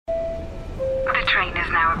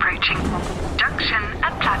now approaching. Junction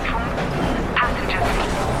at platform.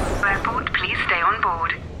 Passengers, airport, please stay on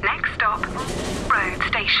board. Next stop, road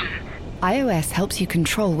station. iOS helps you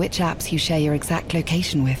control which apps you share your exact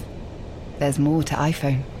location with. There's more to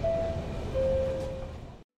iPhone.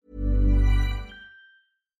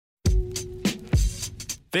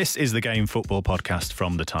 This is the Game Football Podcast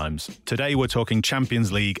from The Times. Today we're talking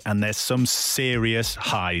Champions League, and there's some serious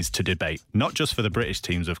highs to debate. Not just for the British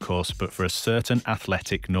teams, of course, but for a certain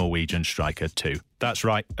athletic Norwegian striker too. That's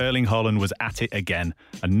right, Erling Haaland was at it again.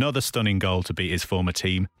 Another stunning goal to beat his former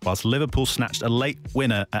team, whilst Liverpool snatched a late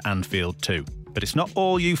winner at Anfield too. But it's not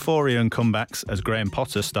all euphoria and comebacks, as Graham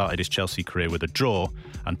Potter started his Chelsea career with a draw,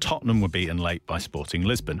 and Tottenham were beaten late by Sporting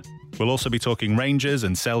Lisbon. We'll also be talking Rangers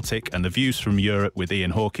and Celtic and the views from Europe with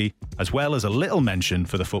Ian Hawkey, as well as a little mention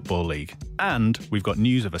for the Football League. And we've got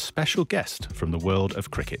news of a special guest from the world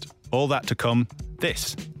of cricket. All that to come.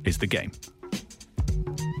 This is The Game.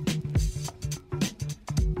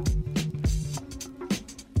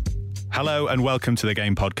 Hello and welcome to The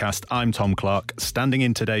Game Podcast. I'm Tom Clark, standing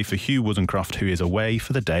in today for Hugh Woodencroft, who is away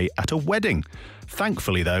for the day at a wedding.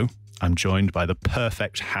 Thankfully, though, I'm joined by the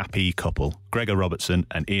perfect happy couple, Gregor Robertson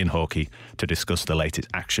and Ian Hawkey, to discuss the latest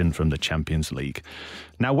action from the Champions League.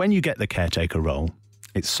 Now, when you get the caretaker role,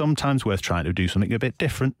 it's sometimes worth trying to do something a bit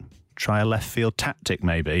different. Try a left field tactic,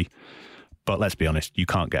 maybe. But let's be honest, you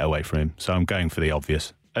can't get away from him. So I'm going for the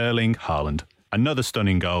obvious. Erling Haaland. Another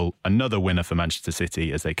stunning goal, another winner for Manchester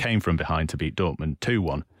City as they came from behind to beat Dortmund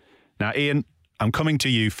 2-1. Now, Ian, I'm coming to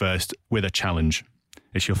you first with a challenge.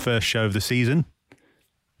 It's your first show of the season.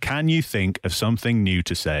 Can you think of something new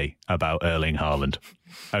to say about Erling Haaland?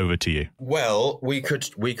 Over to you. Well, we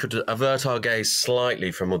could avert our gaze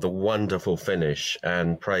slightly from the wonderful finish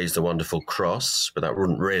and praise the wonderful cross, but that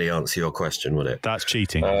wouldn't really answer your question, would it? That's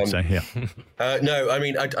cheating. So yeah. No, I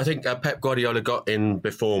mean, I think Pep Guardiola got in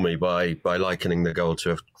before me by likening the goal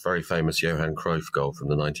to a very famous Johan Cruyff goal from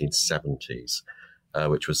the 1970s.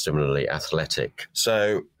 Which was similarly athletic.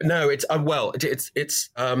 So no, it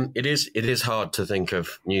is hard to think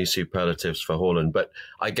of new superlatives for Haaland. But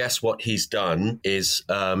I guess what he's done is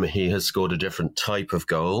he has scored a different type of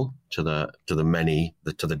goal to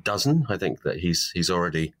the dozen. I think that he's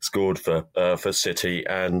already scored for City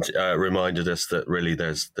and reminded us that really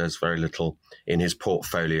there's very little in his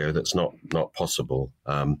portfolio that's not possible.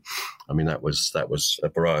 I mean that was a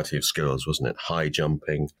variety of skills, wasn't it? High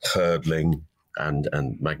jumping, hurdling,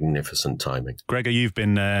 and magnificent timing. Gregor, you've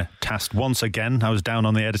been tasked once again. I was down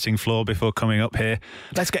on the editing floor before coming up here.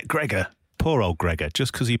 Let's get Gregor. Poor old Gregor,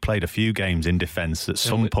 just because he played a few games in defence at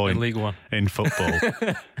some point in League One in football.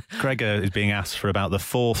 Gregor is being asked for about the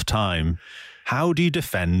fourth time, how do you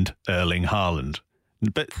defend Erling Haaland?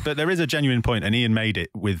 But there is a genuine point, and Ian made it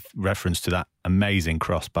with reference to that amazing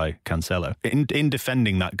cross by Cancelo. In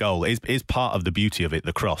defending that goal is part of the beauty of it,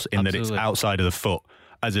 the cross, in Absolutely. that it's outside of the foot.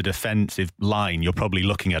 As a defensive line, you're probably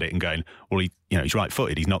looking at it and going, well, he's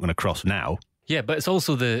right-footed, he's not going to cross now. Yeah, but it's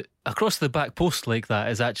also across the back post like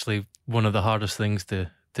that is actually one of the hardest things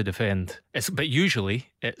to defend. But usually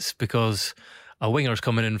it's because a winger's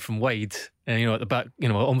coming in from wide and, at the back,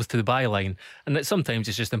 almost to the byline. And sometimes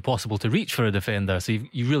it's just impossible to reach for a defender. So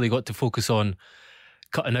you really got to focus on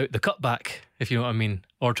cutting out the cutback, if you know what I mean,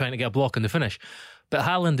 or trying to get a block in the finish. But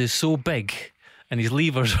Haaland is so big and his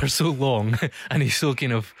levers are so long and he's so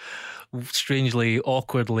kind of strangely,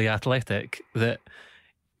 awkwardly athletic that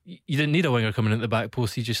you didn't need a winger coming in at the back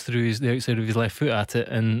post. He just threw the outside of his left foot at it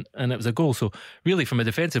and it was a goal. So really, from a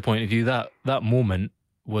defensive point of view, that moment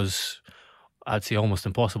was, I'd say, almost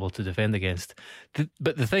impossible to defend against.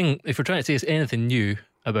 But the thing, if we're trying to say it's anything new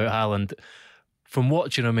about Haaland, from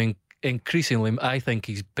watching him, increasingly, I think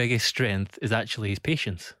his biggest strength is actually his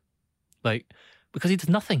patience. Because he does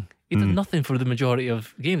nothing. He does nothing for the majority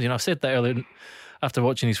of games. I've said that earlier after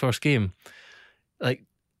watching his first game.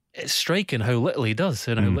 It's striking how little he does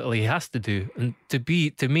and how little he has to do. And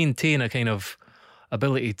to maintain a kind of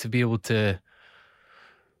ability to be able to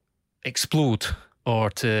explode or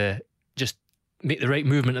to just make the right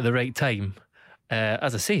movement at the right time.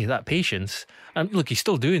 As I say, that patience. And look, he's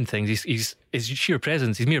still doing things. His sheer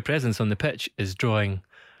presence, his mere presence on the pitch is drawing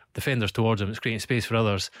defenders towards him. It's creating space for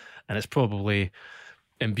others. And it's probably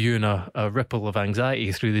imbuing a ripple of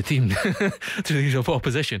anxiety through the team, through the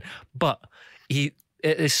opposition. But it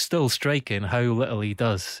is still striking how little he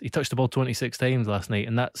does. He touched the ball 26 times last night,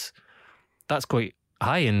 and that's quite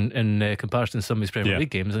high in comparison to some of his Premier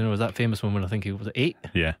League games. There was that famous one when I think he was at 8.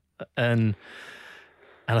 Yeah. And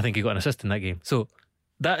I think he got an assist in that game. So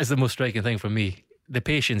that is the most striking thing for me. The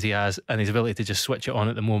patience he has and his ability to just switch it on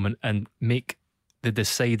at the moment and make the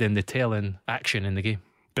deciding, the telling action in the game.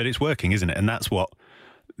 But it's working, isn't it? And that's what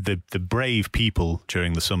the brave people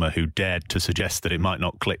during the summer who dared to suggest that it might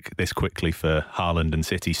not click this quickly for Haaland and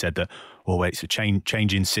City said that, oh wait, it's a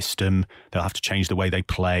changing system. They'll have to change the way they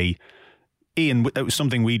play. Ian, it was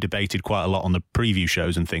something we debated quite a lot on the preview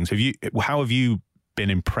shows and things. How have you been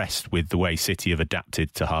impressed with the way City have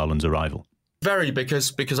adapted to Haaland's arrival? Very,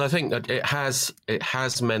 because I think that it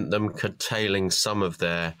has meant them curtailing some of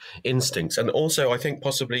their instincts, and also I think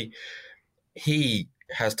possibly he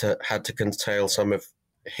had to curtail some of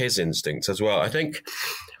his instincts as well. I think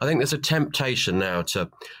there's a temptation now to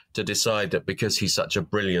decide that because he's such a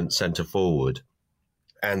brilliant centre forward,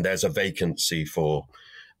 and there's a vacancy for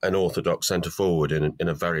an orthodox centre forward in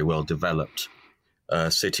a very well developed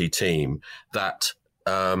City team, that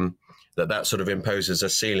sort of imposes a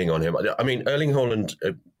ceiling on him. I mean, Erling Haaland,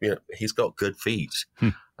 he's got good feet,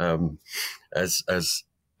 as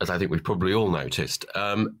I think we've probably all noticed.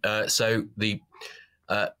 So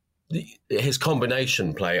his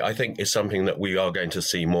combination play, I think, is something that we are going to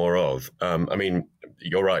see more of. I mean,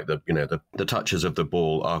 you're right that the touches of the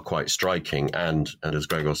ball are quite striking, and as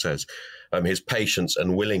Gregor says, his patience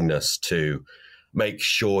and willingness to make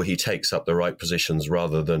sure he takes up the right positions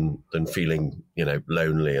rather than feeling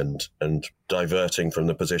lonely and diverting from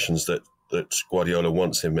the positions that Guardiola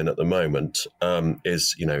wants him in at the moment,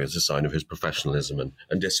 is a sign of his professionalism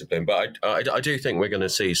and discipline. But I do think we're going to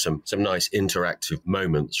see some nice interactive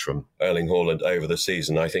moments from Erling Haaland over the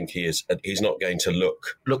season. I think he's not going to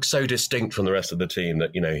look so distinct from the rest of the team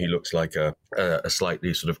that he looks like a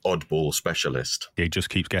slightly sort of oddball specialist. He just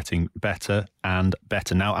keeps getting better and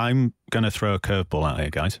better. Now I'm going to throw a curveball out here,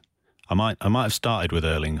 guys. I might have started with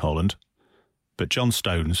Erling Haaland, but John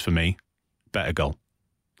Stones for me, better goal.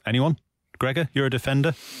 Anyone? Gregor, you're a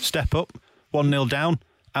defender. Step up. 1-0 down.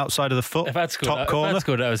 Outside of the foot. Top corner. If I'd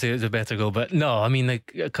scored, I would say it was a better goal. But no, I mean,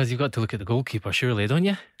 because you've got to look at the goalkeeper, surely, don't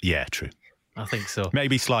you? Yeah, true. I think so.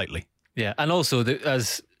 Maybe slightly. Yeah, and also,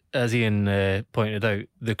 as Ian pointed out,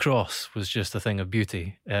 the cross was just a thing of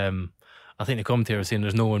beauty. I think the commentator was saying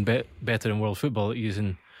there's no one better in world football at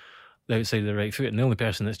using the outside of the right foot, and the only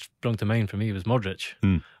person that sprung to mind for me was Modric.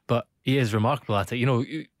 But he is remarkable at it.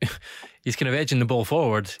 He's kind of edging the ball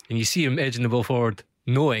forward, and you see him edging the ball forward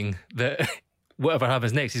knowing that whatever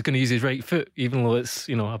happens next, he's going to use his right foot, even though it's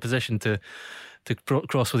a position to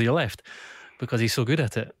cross with your left, because he's so good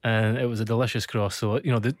at it. And it was a delicious cross. So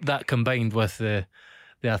that combined with the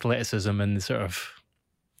athleticism and the sort of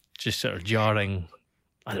jarring,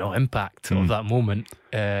 impact of that moment.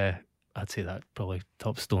 I'd say that probably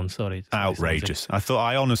top stone. Sorry. Outrageous.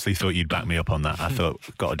 I honestly thought you'd back me up on that. I thought,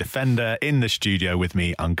 got a defender in the studio with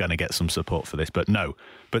me, I'm going to get some support for this. But no.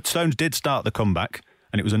 But Stones did start the comeback,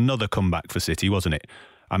 and it was another comeback for City, wasn't it?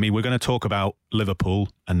 I mean, we're going to talk about Liverpool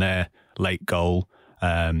and their late goal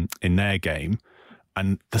in their game,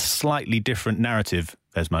 and the slightly different narrative.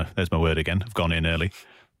 There's my word again. I've gone in early.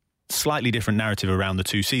 Slightly different narrative around the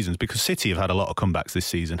two seasons, because City have had a lot of comebacks this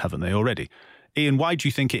season, haven't they already? Ian, why do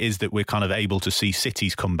you think it is that we're kind of able to see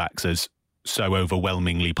City's comebacks as so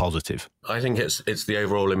overwhelmingly positive? I think it's the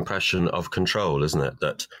overall impression of control, isn't it?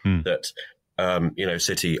 That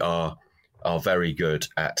City are very good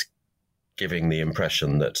at giving the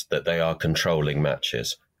impression that they are controlling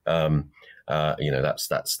matches. That's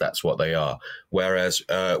what they are. Whereas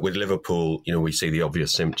with Liverpool, we see the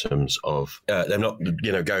obvious symptoms of they're not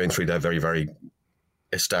going through their very, very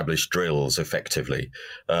established drills effectively,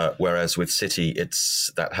 whereas with City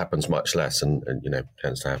that happens much less and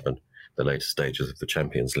tends to happen the later stages of the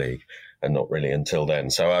Champions League and not really until then.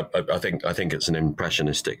 So I think it's an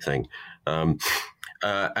impressionistic thing, and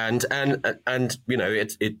it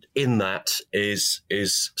in that is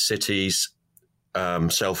City's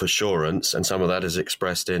self-assurance, and some of that is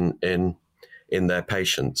expressed in their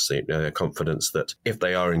patience, their confidence that if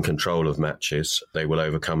they are in control of matches, they will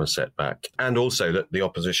overcome a setback, and also that the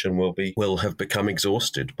opposition will have become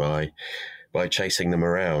exhausted by chasing them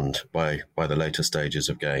around by the later stages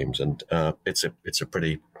of games, and it's a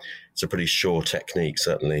pretty sure technique,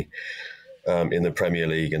 certainly in the Premier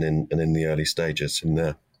League and in the early stages in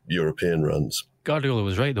their European runs. Guardiola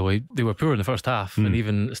was right though. They were poor in the first half, and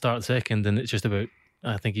even start second, and it's just about,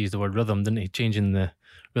 I think he used the word rhythm, didn't he? Changing the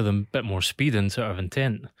rhythm, a bit more speed and sort of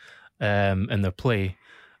intent in their play,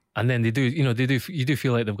 and then you do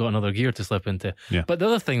feel like they've got another gear to slip into. Yeah. But the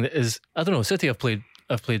other thing that is, I don't know, City have played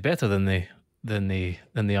better than they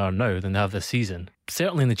are now, than they have this season.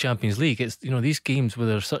 Certainly in the Champions League, it's these games where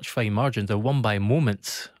there's such fine margins, they're won by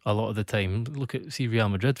moments a lot of the time. See Real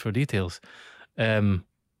Madrid for details.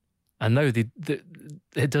 And now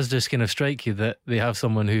it does just kind of strike you that they have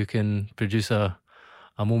someone who can produce a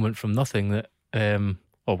moment from nothing, that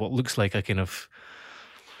or what looks like a kind of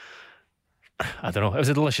I don't know. It was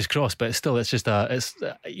a delicious cross, but it's just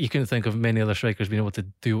you couldn't think of many other strikers being able to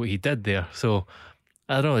do what he did there. So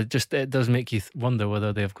I don't know. It does make you wonder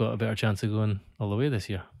whether they've got a better chance of going all the way this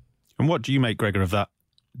year. And what do you make, Gregor, of that,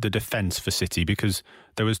 the defence for City? Because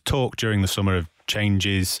there was talk during the summer of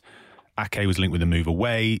changes. Ake was linked with a move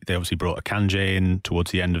away. They obviously brought Akanji in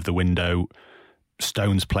towards the end of the window.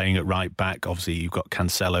 Stones playing at right back. Obviously, you've got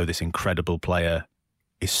Cancelo, this incredible player,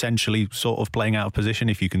 essentially sort of playing out of position,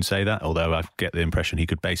 if you can say that, although I get the impression he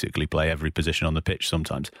could basically play every position on the pitch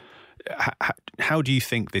sometimes. How do you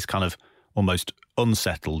think this kind of almost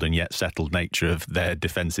unsettled and yet settled nature of their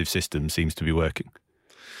defensive system seems to be working?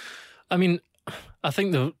 I mean, I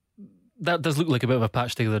think that does look like a bit of a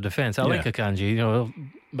patch together defence. I like Akanji,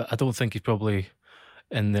 but I don't think he's probably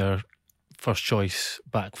in their first choice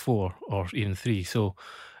back four or even three. So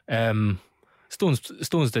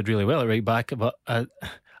Stones did really well at right back, but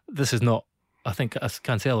this is not, I think, as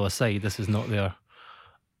Cancelo aside, this is not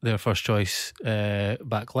their first choice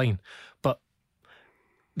back line. But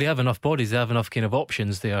they have enough bodies, they have enough kind of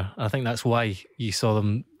options there. I think that's why you saw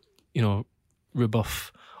them,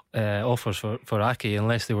 rebuff offers for Ake,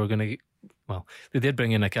 unless they were going to. Well, they did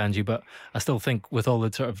bring in Akanji, but I still think with all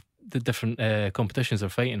the sort of the different competitions they're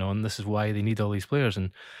fighting on, this is why they need all these players,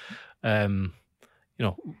 and they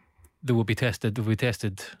will be tested. They'll be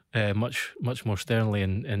tested much more sternly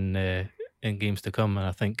in games to come, and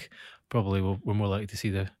I think probably we're more likely to see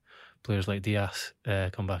the players like Diaz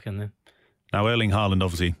come back in then. Now, Erling Haaland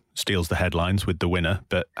obviously steals the headlines with the winner,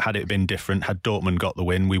 but had it been different, had Dortmund got the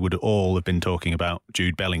win, we would all have been talking about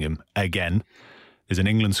Jude Bellingham again. There's an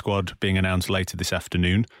England squad being announced later this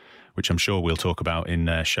afternoon, which I'm sure we'll talk about in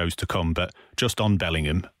shows to come. But just on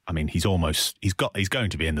Bellingham, I mean, he's going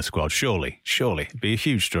to be in the squad, surely. It'd be a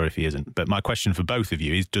huge story if he isn't. But my question for both of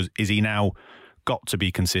you is he now got to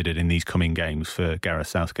be considered in these coming games for Gareth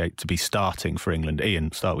Southgate to be starting for England?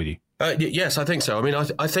 Ian, start with you. Yes, I think so. I mean,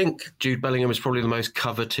 I think Jude Bellingham is probably the most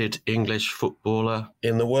coveted English footballer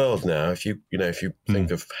in the world now. If you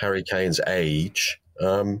think of Harry Kane's age,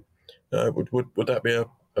 would that be a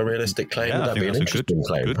realistic claim? Yeah, would that be an interesting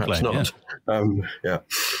claim? Good Perhaps claim, not.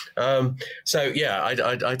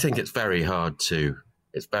 I think it's very hard to.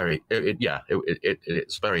 It's very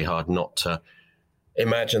hard not to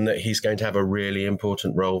imagine that he's going to have a really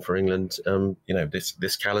important role for England.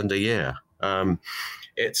 This calendar year.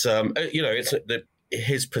 It's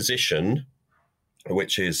his position,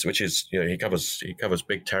 which is he covers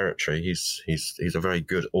big territory. He's a very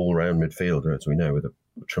good all-round midfielder, as we know, with a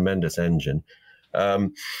tremendous engine.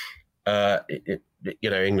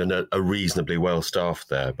 England are reasonably well staffed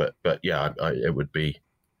there, but it would be.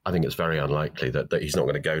 I think it's very unlikely that he's not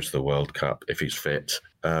going to go to the World Cup if he's fit,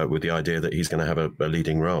 with the idea that he's going to have a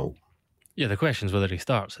leading role. Yeah, the question is whether he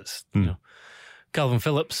starts. It's Calvin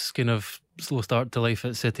Phillips, kind of slow start to life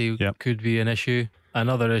at City, could be an issue.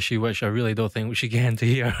 Another issue, which I really don't think we should get into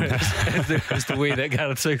here, is the way that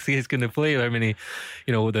Gareth Southgate is going to play. I mean,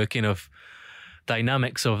 the kind of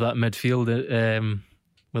dynamics of that midfield,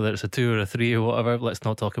 whether it's a 2 or a 3 or whatever. Let's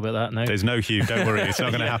not talk about that now. There's no Hugh, don't worry, it's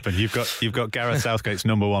not going to happen. You've got Gareth Southgate's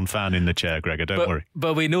number one fan in the chair, Gregor, don't worry.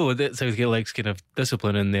 But we know that Southgate likes kind of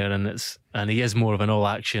discipline in there, and he is more of an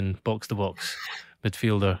all-action, box-to-box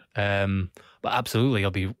midfielder. But absolutely,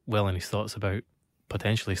 I'll be well in his thoughts about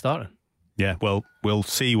potentially starting. Yeah, well, we'll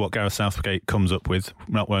see what Gareth Southgate comes up with,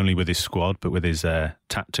 not only with his squad, but with his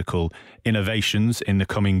tactical innovations in the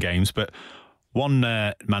coming games. But one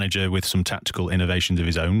manager with some tactical innovations of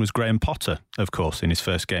his own was Graham Potter, of course, in his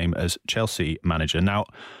first game as Chelsea manager. Now,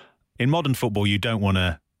 in modern football, you don't want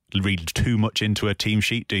to read too much into a team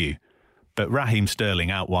sheet, do you? But Raheem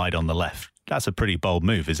Sterling out wide on the left, that's a pretty bold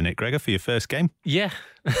move, isn't it, Gregor, for your first game? Yeah,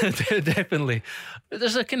 definitely.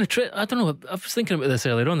 There's a kind of trend, I don't know, I was thinking about this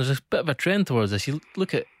earlier on, there's a bit of a trend towards this. You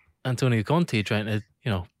look at Antonio Conte trying to,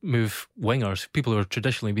 move wingers, people who are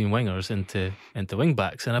traditionally being wingers into wing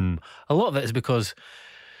backs, and a lot of it is because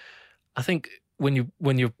I think when you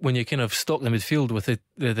kind of stock the midfield with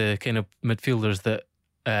the kind of midfielders that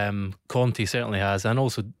Conte certainly has, and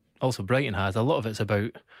also Brighton has, a lot of it's about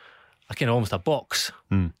a kind of almost a box.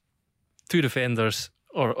 2 defenders,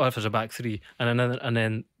 or if there's a back 3, and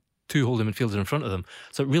then 2 holding midfielders in front of them.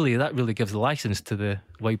 So that really gives the license to the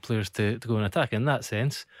wide players to go and attack. In that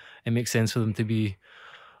sense, it makes sense for them to be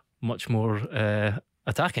much more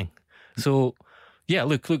attacking. So, yeah,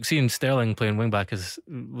 look, seeing Sterling playing wing back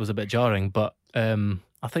was a bit jarring, but I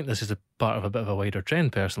think this is a part of a bit of a wider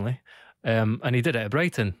trend, personally. And he did it at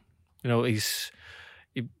Brighton.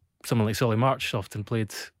 Someone like Solly March often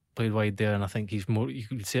played wide there, and I think he's more. You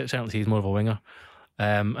could certainly see he's more of a winger.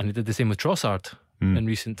 And he did the same with Trossard in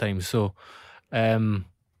recent times. So,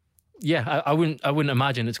 I wouldn't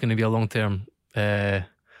imagine it's going to be a long-term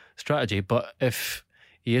strategy. But if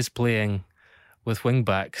he is playing with wing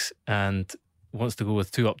backs and wants to go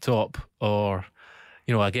with two up top, or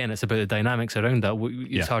again, it's about the dynamics around that.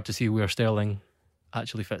 It's hard to see where Sterling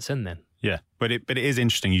actually fits in then. Yeah, but it is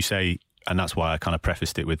interesting you say, and that's why I kind of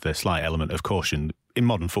prefaced it with the slight element of caution. In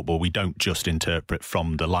modern football, we don't just interpret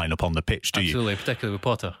from the lineup on the pitch, do you? Absolutely, particularly with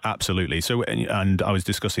Potter. Absolutely. So, and I was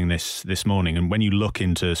discussing this morning, and when you look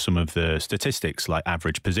into some of the statistics like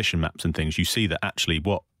average position maps and things, you see that actually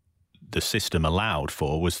what the system allowed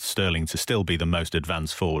for was Sterling to still be the most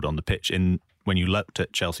advanced forward on the pitch. When you looked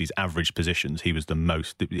at Chelsea's average positions, he was the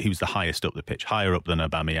highest up the pitch, higher up than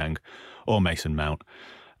Aubameyang or Mason Mount.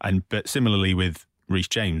 But similarly with Reece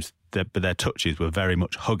James, their touches were very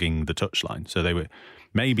much hugging the touchline. So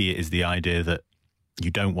maybe it is the idea that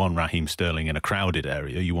you don't want Raheem Sterling in a crowded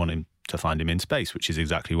area. You want him to find him in space, which is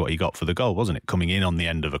exactly what he got for the goal, wasn't it? Coming in on the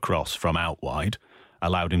end of a cross from out wide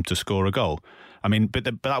allowed him to score a goal. I mean, but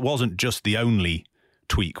that wasn't just the only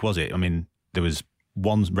tweak, was it? I mean, there was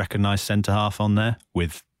one recognised centre-half on there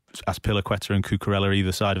with Azpilicueta and Cucurella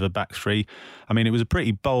either side of a back three. I mean, it was a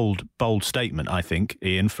pretty bold statement, I think,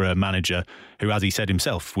 Ian, for a manager who, as he said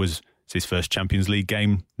himself, was his first Champions League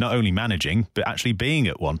game, not only managing, but actually being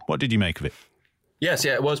at one. What did you make of it? Yes,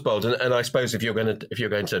 it was bold. And I suppose if you're going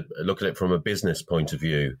to look at it from a business point of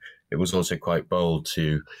view, it was also quite bold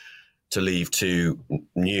to leave two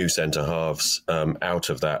new centre-halves out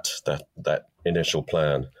of that initial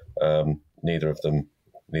plan. Neither of them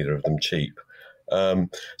cheap.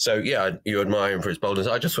 So yeah, you admire him for his boldness.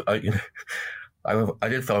 I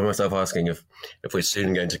did find myself asking if we're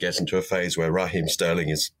soon going to get into a phase where Raheem Sterling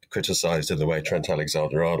is criticised in the way Trent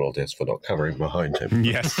Alexander-Arnold is for not covering behind him.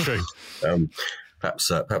 Yes, true. Perhaps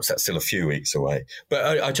that's still a few weeks away.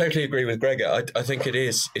 But I totally agree with Gregor. I think it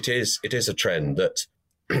is a trend that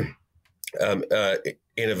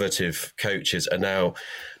innovative coaches are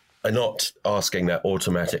not asking that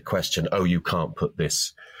automatic question, oh, you can't put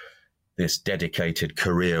this dedicated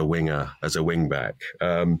career winger as a wing-back.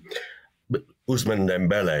 But Ousmane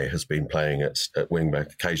Dembele has been playing at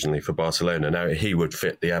wing-back occasionally for Barcelona. Now, he would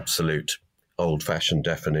fit the absolute old-fashioned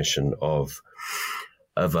definition of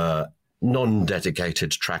a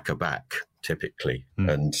non-dedicated tracker back, typically,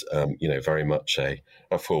 and very much a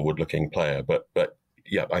forward-looking player. But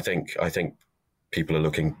yeah, I think people are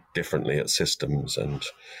looking differently at systems and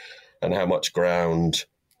how much ground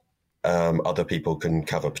other people can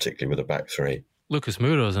cover, particularly with a back three. Lucas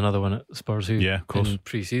Moura is another one at Spurs who, in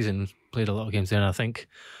pre-season, played a lot of games there. And I think,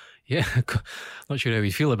 not sure how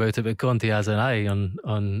you feel about it, but Conte has an eye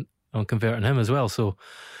on converting him as well. So,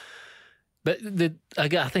 but I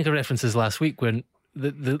think a reference is last week when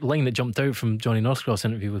the line that jumped out from Johnny Northcross'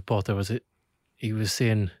 interview with Potter was that he was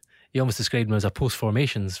saying he almost described him as a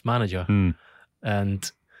post-formations manager,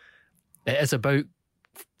 and it is about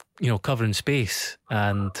covering space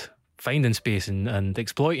and finding space and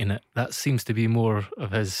exploiting it. That seems to be more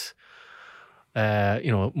of his,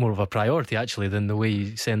 more of a priority actually than the way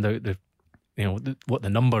you send out what the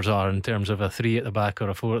numbers are in terms of a 3 at the back or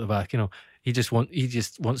a 4 at the back. He just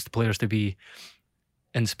wants the players to be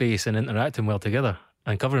in space and interacting well together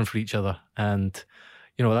and covering for each other. And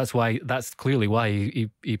that's clearly why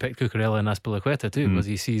he picked Cucurella and Azpilicueta too, because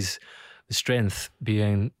he sees the strength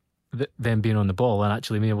being them being on the ball and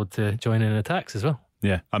actually being able to join in attacks as well.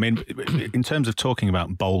 Yeah, I mean, in terms of talking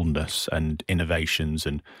about boldness and innovations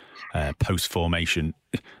and post-formation,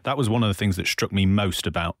 that was one of the things that struck me most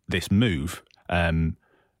about this move,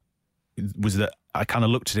 was that I kind of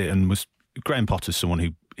looked at it and Graham Potter's someone who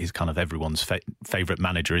is kind of everyone's favourite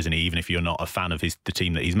manager, isn't he? Even if you're not a fan of the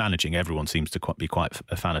team that he's managing, everyone seems to be quite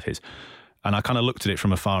a fan of his. And I kind of looked at it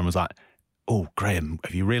from afar and was like, oh, Graham,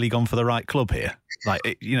 have you really gone for the right club here? Like,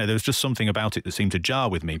 there was just something about it that seemed to jar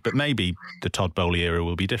with me. But maybe the Todd Bowley era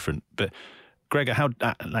will be different. But Gregor,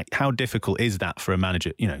 how difficult is that for a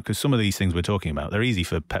manager? Because some of these things we're talking about, they're easy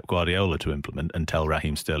for Pep Guardiola to implement and tell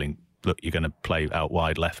Raheem Sterling, look, you're going to play out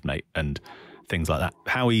wide left, mate, and things like that.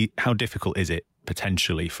 How difficult is it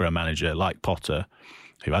potentially for a manager like Potter,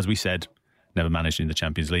 who, as we said, never managed in the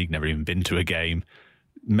Champions League, never even been to a game,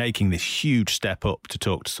 making this huge step up to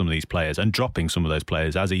talk to some of these players and dropping some of those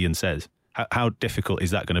players, as Ian says? How difficult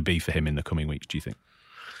is that going to be for him in the coming weeks, do you think?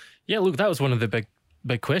 Yeah, look, that was one of the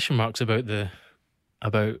big question marks about the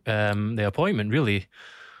appointment, really.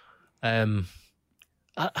 I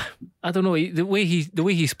don't know, the way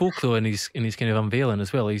he spoke though in his kind of unveiling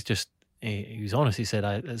as well, he was honest. He said,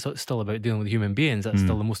 it's still about dealing with human beings. That's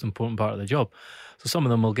still the most important part of the job. So some of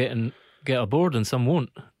them will get aboard and some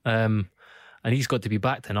won't. And he's got to be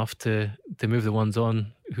backed enough to move the ones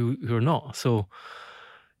on who are not. So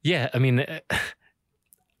Yeah, I mean,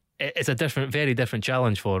 it's a very different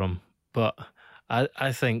challenge for him. But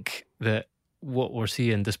I think that what we're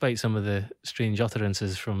seeing, despite some of the strange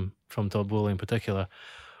utterances from Todd Bowley in particular,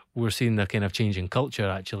 we're seeing a kind of change in culture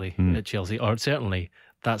actually at Chelsea, or certainly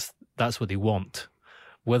that's what they want.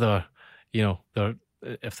 Whether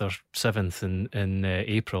if they're seventh in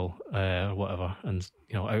April or whatever, and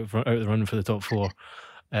out the running for the top four,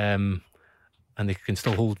 and they can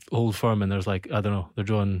still hold firm, and there's I don't know, they're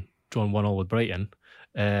drawing 1-1 with Brighton.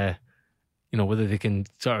 Whether they can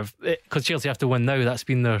sort of, because Chelsea have to win now. That's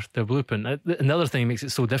been their blueprint. Another thing that makes it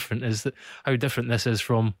so different is that how different this is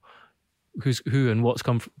from who and what's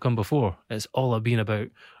come before. It's all been about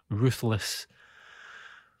ruthless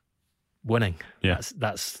winning. Yeah,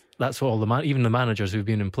 that's what all even the managers who've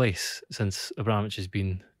been in place since Abramovich has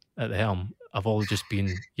been at the helm have all just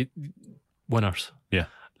been winners. Yeah,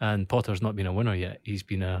 and Potter's not been a winner yet. He's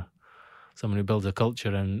been someone who builds a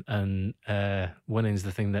culture, and winning's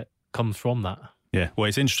the thing that comes from that. Yeah, well,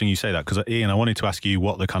 it's interesting you say that, because Ian, I wanted to ask you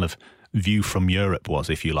what the kind of view from Europe was,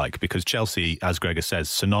 if you like, because Chelsea, as Gregor says,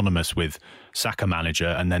 synonymous with sack a manager,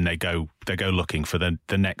 and then they go looking for the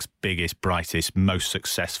next biggest, brightest, most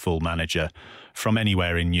successful manager from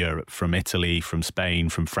anywhere in Europe, from Italy, from Spain,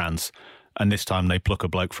 from France, and this time they pluck a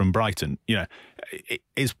bloke from Brighton.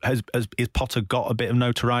 Has Potter got a bit of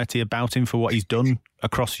notoriety about him for what he's done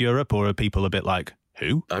across Europe, or are people a bit like,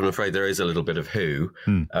 who? I'm afraid there is a little bit of who,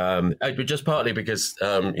 just partly because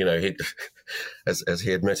he, as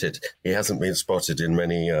he admitted, he hasn't been spotted in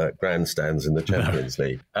many grandstands in the Champions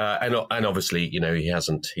League, and obviously he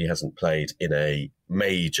hasn't played in a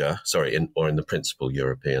major, in the principal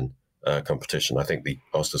European competition. I think the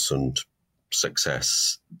Östersund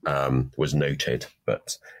success was noted,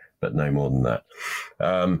 but no more than that.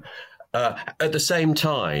 At the same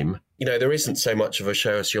time, there isn't so much of a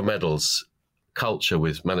show us your medals culture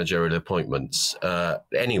with managerial appointments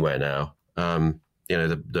anywhere now.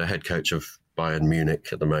 The head coach of Bayern Munich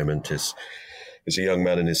at the moment is a young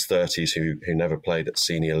man in his 30s who never played at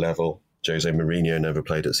senior level. Jose Mourinho never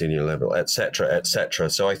played at senior level, etc., etc.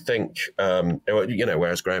 So I think,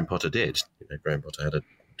 whereas Graham Potter did. Graham Potter had a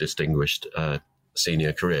distinguished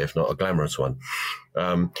senior career, if not a glamorous one.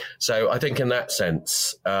 So I think in that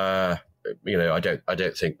sense, I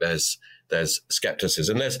don't think there's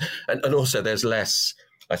skepticism. And also there's less,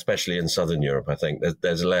 especially in Southern Europe, I think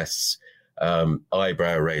there's less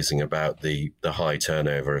eyebrow raising about the high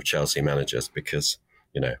turnover of Chelsea managers, because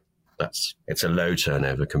it's a low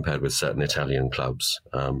turnover compared with certain Italian clubs,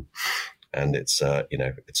 and it's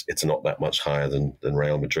not that much higher than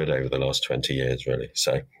Real Madrid over the last 20 years, really.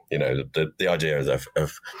 So the idea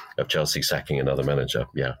of Chelsea sacking another manager,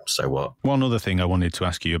 so what? One other thing I wanted to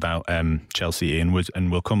ask you about Chelsea, Ian, was,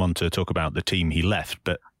 and we'll come on to talk about the team he left,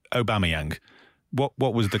 but Aubameyang, what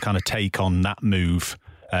was the kind of take on that move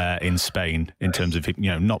in Spain, in terms of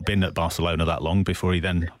not been at Barcelona that long before he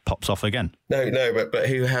then pops off again? No, but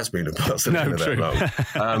who has been at Barcelona that long?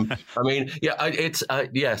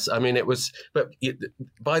 Yes. I mean, it was, but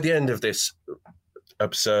by the end of this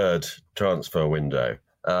absurd transfer window,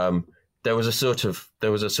 there was a sort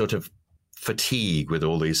of fatigue with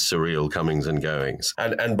all these surreal comings and goings,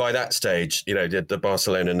 and by that stage, the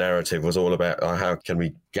Barcelona narrative was all about how can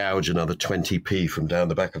we gouge another 20p from down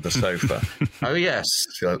the back of the sofa. Oh yes,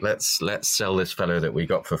 let's sell this fellow that we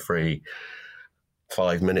got for free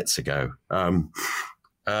 5 minutes ago.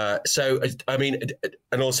 So I mean,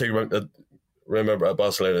 and also remember at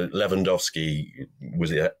Barcelona, Lewandowski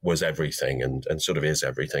was everything and sort of is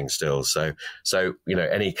everything still. So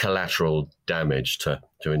any collateral damage to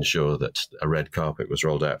ensure that a red carpet was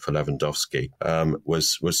rolled out for Lewandowski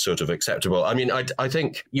was sort of acceptable. I mean, I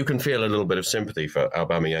think you can feel a little bit of sympathy for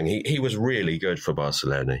Aubameyang. He was really good for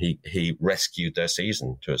Barcelona. He rescued their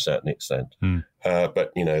season to a certain extent.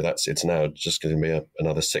 But it's now just going to be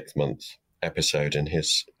another 6-month episode in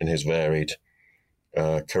his varied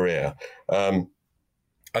career.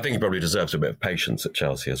 I think he probably deserves a bit of patience at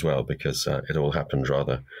Chelsea as well, because it all happened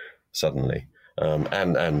rather suddenly,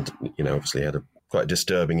 and obviously had a quite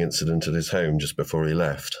disturbing incident at his home just before he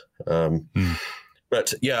left.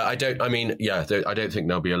 But I don't think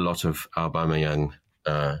there'll be a lot of Aubameyang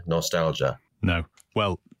nostalgia. No.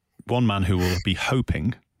 Well, one man who will be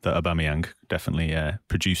hoping that Aubameyang definitely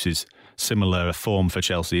produces similar form for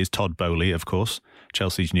Chelsea is Todd Bowley, of course,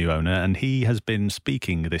 Chelsea's new owner, and he has been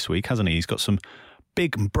speaking this week, hasn't he? He's got some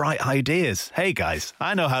big and bright ideas. Hey guys,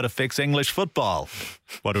 I know how to fix English football.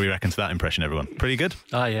 What do we reckon to that impression, everyone? Pretty good?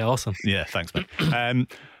 Oh yeah, awesome. Yeah, thanks, man.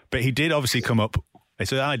 But he did obviously come up,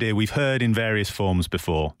 it's an idea we've heard in various forms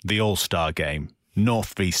before, the All-Star game,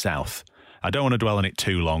 North v South. I don't want to dwell on it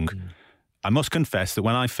too long. I must confess that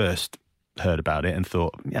when I first heard about it and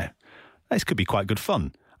thought, yeah, this could be quite good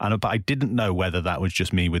fun. But I didn't know whether that was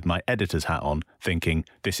just me with my editor's hat on, thinking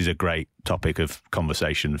this is a great topic of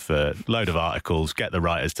conversation for a load of articles, get the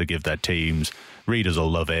writers to give their teams, readers will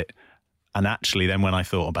love it. And actually, then when I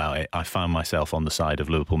thought about it, I found myself on the side of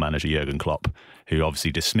Liverpool manager Jurgen Klopp, who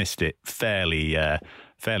obviously dismissed it fairly out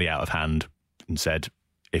of hand and said,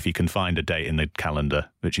 if you can find a date in the calendar,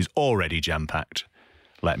 which is already jam-packed,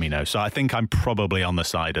 let me know. So I think I'm probably on the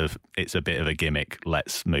side of it's a bit of a gimmick.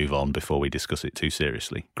 Let's move on before we discuss it too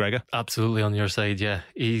seriously. Gregor? Absolutely on your side, yeah.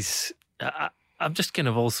 I'm just kind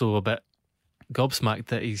of also a bit gobsmacked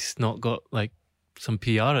that he's not got like some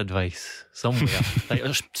PR advice somewhere. Like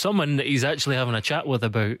someone that he's actually having a chat with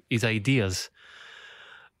about his ideas,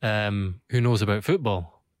 who knows about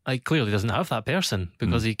football. He clearly doesn't have that person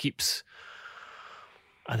because he keeps...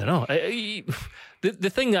 I don't know. The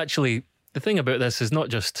thing about this is not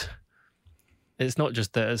just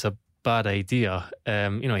that it's a bad idea.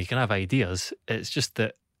 You can have ideas. It's just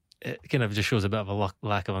that it kind of just shows a bit of a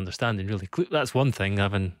lack of understanding, really. That's one thing,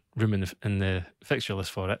 having room in the fixture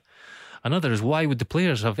list for it. Another is, why would the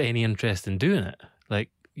players have any interest in doing it?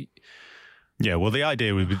 Like, yeah, well, the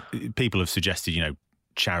idea would be, people have suggested,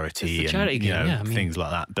 charity and things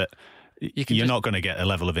like that, but you're not going to get a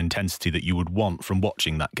level of intensity that you would want from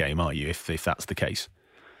watching that game, are you, if that's the case?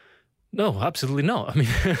 No, absolutely not. I mean,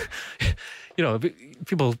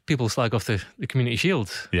 people slag off the Community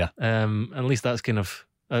Shield. Yeah. And at least that's kind of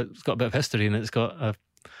it's got a bit of history and it's got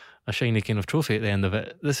a shiny kind of trophy at the end of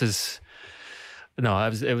it. It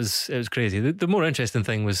was crazy. The more interesting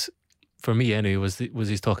thing was, for me anyway, was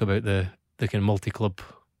his talk about the kind of multi-club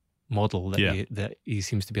model that he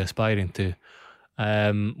seems to be aspiring to,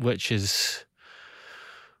 which is,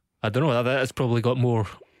 I don't know, that's probably got more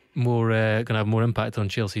going to have more impact on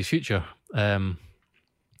Chelsea's future. But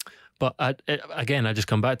I just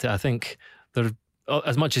come back to it. I think there,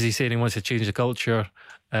 as much as he's saying he wants to change the culture,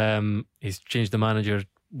 he's changed the manager.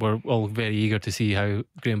 We're all very eager to see how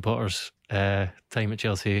Graham Potter's time at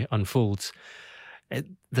Chelsea unfolds.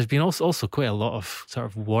 There's been also quite a lot of sort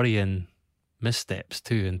of worrying missteps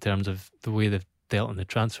too, in terms of the way they've dealt in the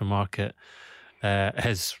transfer market,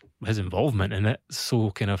 his involvement in it,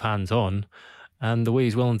 so kind of hands on. And the way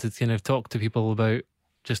he's willing to kind of talk to people about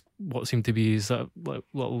just what seem to be his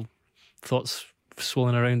little thoughts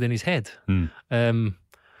swirling around in his head. I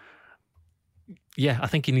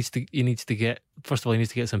think he needs to get, first of all, he needs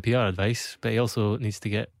to get some PR advice, but he also needs to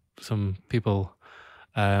get some people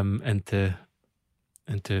into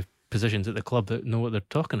positions at the club that know what they're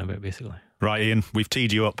talking about, basically. Right, Ian, we've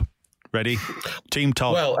teed you up. Ready? Team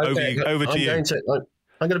Tom, over to you.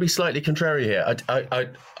 I'm going to be slightly contrary here.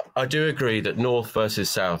 I do agree that North versus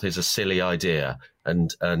South is a silly idea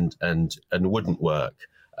and wouldn't work.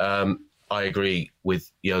 I agree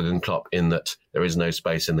with Jurgen Klopp in that there is no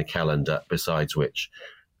space in the calendar, besides which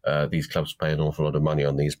these clubs pay an awful lot of money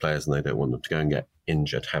on these players and they don't want them to go and get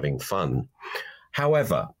injured having fun.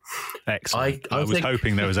 However, excellent. I was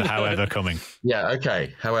hoping there was a however coming. Yeah,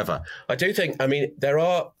 okay. However, I do think, there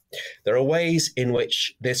are ways in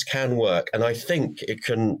which this can work, and I think it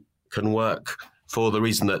can work for the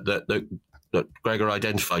reason that Gregor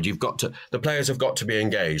identified. The players have got to be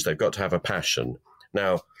engaged. They've got to have a passion.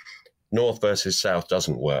 Now, North versus South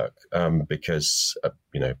doesn't work because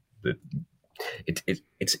it's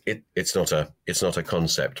not a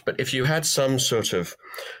concept. But if you had some sort of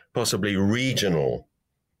possibly regional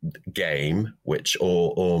game,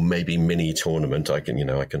 or maybe mini tournament, I can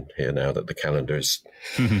hear now that the calendar is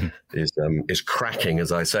cracking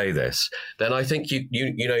as I say this. Then I think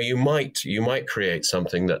you might create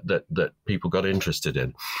something that people got interested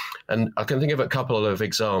in, and I can think of a couple of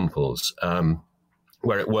examples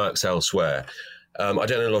where it works elsewhere. I don't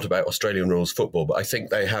know a lot about Australian rules football, but I think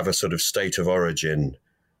they have a sort of state of origin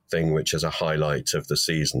thing, which is a highlight of the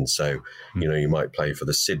season. So, you might play for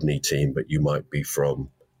the Sydney team, but you might be from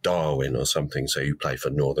Darwin or something. So you play for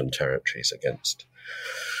Northern Territories against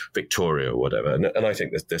Victoria or whatever. And I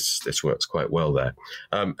think that this works quite well there.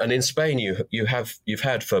 And in Spain, you've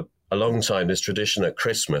had for a long time this tradition at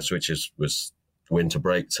Christmas, which was winter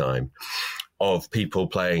break time, of people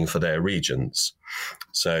playing for their regions.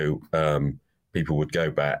 So people would go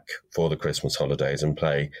back for the Christmas holidays and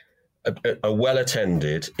play a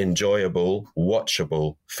well-attended, enjoyable,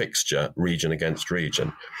 watchable fixture, region against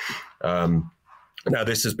region. Now,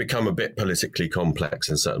 this has become a bit politically complex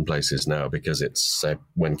in certain places now because it's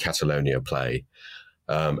when Catalonia play.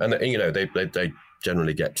 And, they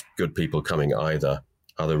generally get good people coming, either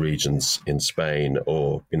other regions in Spain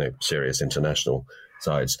or, serious international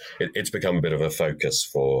sides. It's become a bit of a focus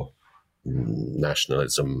for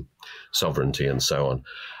nationalism, sovereignty, and so on.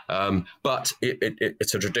 But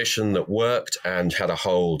it's a tradition that worked and had a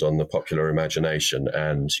hold on the popular imagination.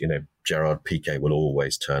 And, Gerard Piqué will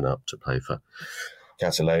always turn up to play for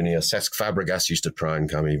Catalonia. Cesc Fabregas used to try and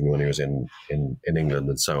come even when he was in England,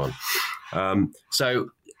 and so on.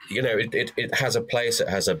 It has a place. It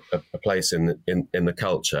has a place in the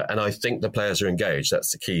culture, and I think the players are engaged.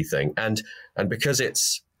 That's the key thing. And because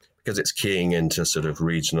it's keying into sort of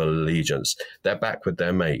regional allegiance, they're back with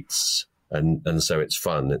their mates, and so it's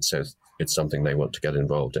fun. It's something they want to get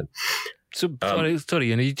involved in. So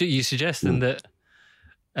sorry, you suggesting that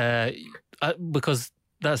because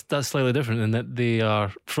that's slightly different in that they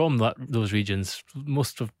are from those regions.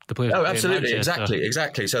 Most of the players. Oh, absolutely,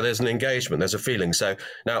 exactly. So there's an engagement, there's a feeling. So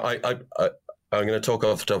now I'm going to talk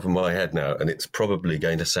off the top of my head now, and it's probably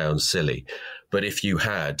going to sound silly, but if you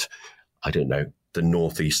had, I don't know, the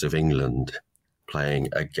northeast of England playing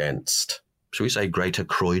against, shall we say, Greater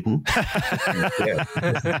Croydon?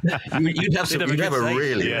 You'd have a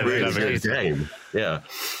really good game. Yeah.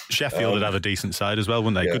 Sheffield would have a decent side as well,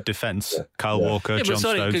 wouldn't they? Good defence. Kyle Walker, John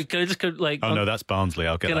Stones. Can I just Oh no, that's Barnsley.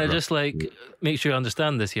 I'll get that. Can I just make sure I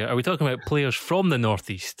understand this here? Are we talking about players from the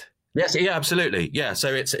northeast? Yes, yeah, absolutely. Yeah,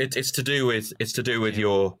 so it's to do with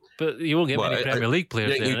your. But you won't get many Premier League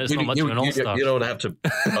players there. It's not much of an all-star. You don't have to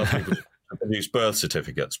ask people to produce birth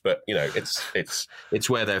certificates, but it's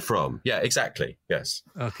where they're from. Yeah, exactly. Yes.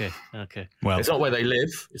 Okay. Well, it's not where they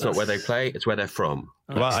live. It's not where they play. It's where they're from.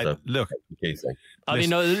 Well, look. The key thing. I mean,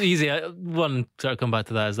 no, easy. One to come back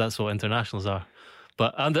to that is that's what internationals are.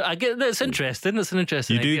 But I get that's interesting. That's an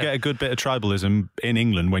interesting. You do get a good bit of tribalism in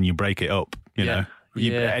England when you break it up. You know.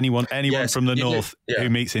 Anyone from the north who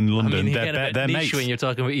meets in London, they're mates. When you're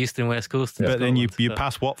talking about East and West Coast, but then you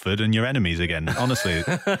pass Watford and you're enemies again. Honestly,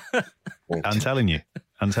 I'm telling you.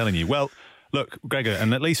 Well, look, Gregor,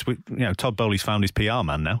 and at least Todd Bowley's found his PR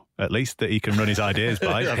man now. At least that he can run his ideas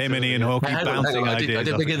by. Him and Ian Hawke bouncing ideas. I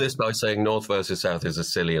did begin this by saying North versus South is a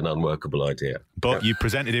silly and unworkable idea. But you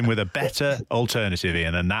presented him with a better alternative,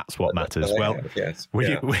 Ian, and that's what matters. Well, yes.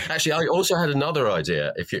 Actually, I also had another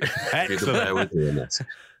idea. If you could bear with me on this.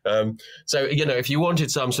 So if you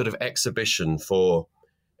wanted some sort of exhibition for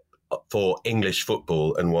English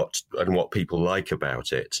football and what people like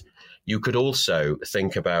about it, you could also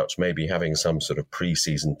think about maybe having some sort of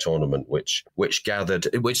pre-season tournament which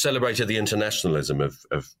celebrated the internationalism of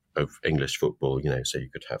English football. So you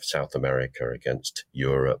could have South America against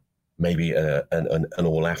Europe, maybe an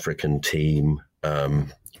all-African team,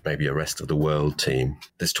 maybe a rest of the world team.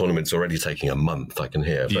 This tournament's already taking a month, I can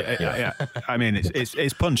hear. But, yeah. I mean,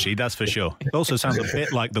 it's punchy, that's for sure. It also sounds a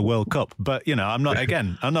bit like the World Cup, but I'm not.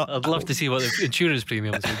 I'd love to see what the insurance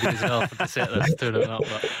premiums would be as well to set this tournament up.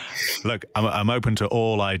 But. Look, I'm open to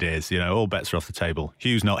all ideas. All bets are off the table.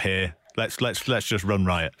 Hugh's not here. Let's just run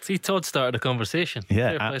riot. See, Todd started a conversation.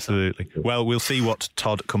 Yeah, absolutely. Well, we'll see what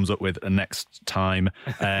Todd comes up with next time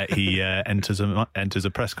he enters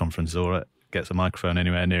a press conference or gets a microphone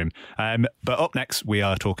anywhere near him. But up next, we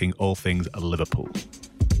are talking all things Liverpool.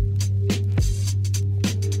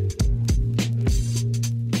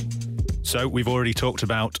 So we've already talked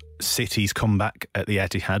about City's comeback at the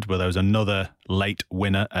Etihad, where there was another late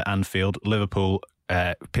winner at Anfield. Liverpool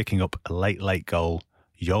picking up a late goal.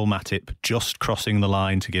 Joel Matip just crossing the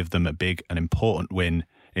line to give them a big and important win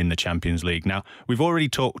in the Champions League. Now, we've already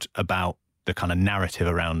talked about the kind of narrative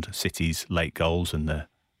around City's late goals and the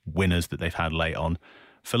winners that they've had late on.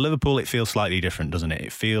 For Liverpool, it feels slightly different, doesn't it?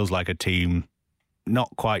 It feels like a team not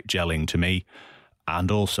quite gelling to me,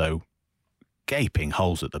 and also gaping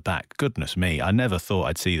holes at the back. Goodness me, I never thought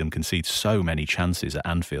I'd see them concede so many chances at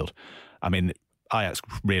Anfield. I mean, Ajax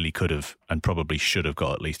really could have and probably should have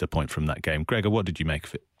got at least a point from that game. Gregor, what did you make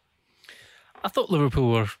of it? I thought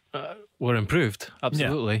Liverpool were improved,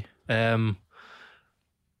 absolutely. Yeah.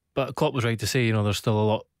 But Klopp was right to say, there's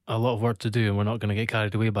still a lot of work to do, and we're not going to get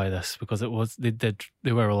carried away by this, because they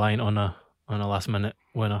were reliant on a last minute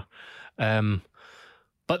winner.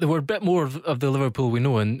 But they were a bit more of the Liverpool we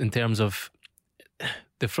know in terms of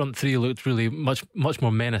the front three looked really much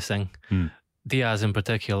more menacing. Diaz in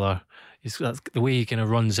particular, that's the way he kind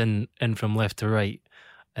of runs in from left to right,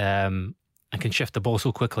 and can shift the ball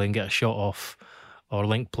so quickly and get a shot off or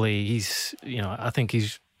link play. I think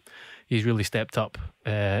he's really stepped up,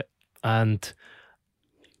 and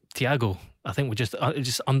Thiago, I think we just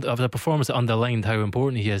of the performance that underlined how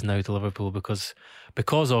important he is now to Liverpool, because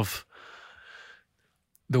of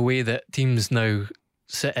the way that teams now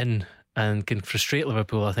sit in and can frustrate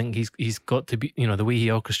Liverpool. I think he's got to be, the way he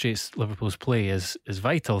orchestrates Liverpool's play is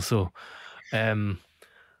vital. So, there's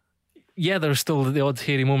still the odd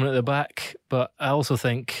hairy moment at the back, but I also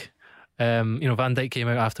think Van Dijk came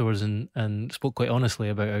out afterwards and spoke quite honestly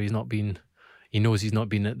about how he knows he's not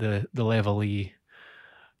been at the level he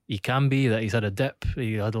can be, that he's had a dip.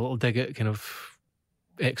 He had a little dig at kind of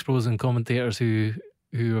ex-pros and commentators who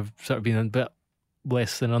have sort of been a bit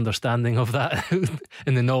less than understanding of that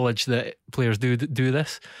in the knowledge that players do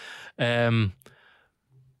this.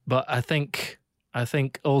 But I think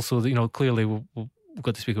also, clearly we've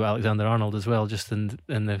got to speak about Alexander-Arnold as well, just in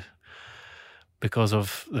the because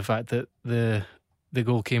of the fact that the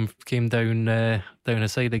goal came down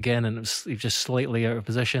his side again, and he was just slightly out of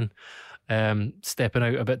position, stepping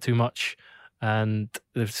out a bit too much, and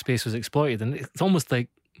the space was exploited. And it's almost like,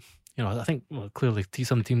 I think clearly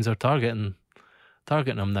some teams are targeting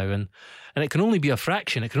him now, and it can only be a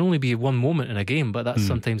fraction. It can only be one moment in a game, but that's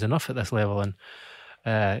sometimes enough at this level. And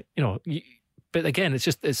but again, it's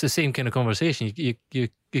the same kind of conversation. You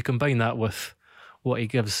combine that with what he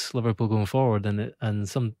gives Liverpool going forward, and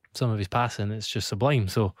some of his passing, it's just sublime.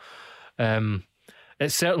 So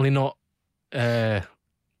it's certainly not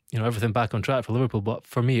everything back on track for Liverpool, but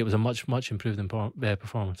for me it was a much improved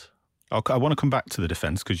performance. I want to come back to the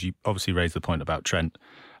defence, because you obviously raised the point about Trent,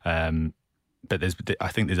 but I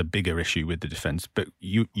think there's a bigger issue with the defence. But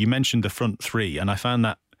you mentioned the front three, and I found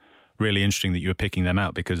that really interesting that you were picking them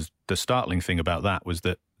out, because the startling thing about that was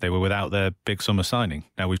that they were without their big summer signing.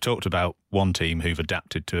 Now, we've talked about one team who've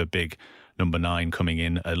adapted to a big number 9 coming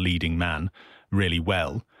in, a leading man, really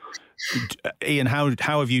well. Ian, how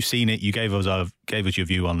have you seen it? You gave us your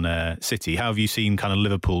view on City. How have you seen kind of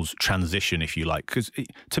Liverpool's transition, if you like? Because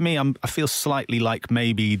to me, I feel slightly like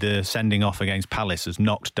maybe the sending off against Palace has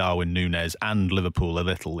knocked Darwin Núñez and Liverpool a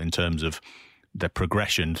little in terms of their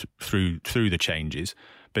progression through the changes.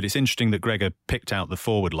 But it's interesting that Gregor picked out the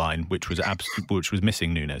forward line, which was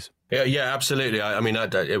missing Núñez. Yeah, absolutely. I mean,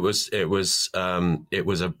 it was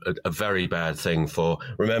a very bad thing for,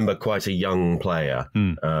 remember, quite a young player.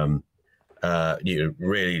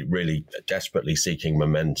 Really, really desperately seeking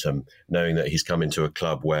momentum, knowing that he's come into a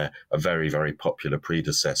club where a very, very popular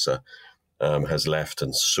predecessor has left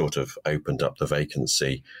and sort of opened up the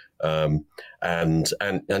vacancy, and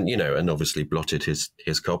obviously blotted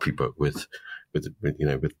his copybook with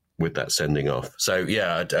that sending off. So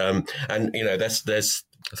yeah, there's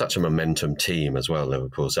such a momentum team as well,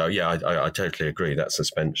 Liverpool. So yeah, I totally agree. That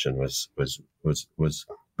suspension was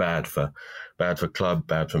bad for club,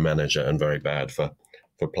 bad for manager, and very bad for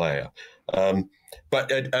player.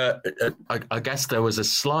 But I guess there was a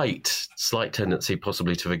slight tendency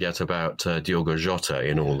possibly to forget about Diogo Jota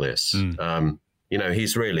in all this.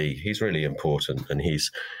 He's really important, and he's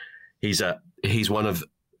one of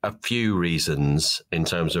a few reasons in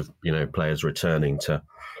terms of players returning to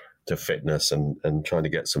fitness and trying to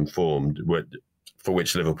get some form, for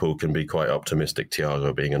which Liverpool can be quite optimistic.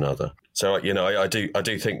 Thiago being another. So I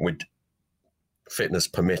do think, with fitness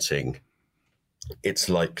permitting, it's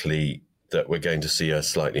likely that we're going to see a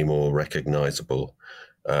slightly more recognisable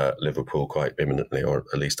Liverpool quite imminently, or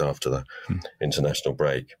at least after the international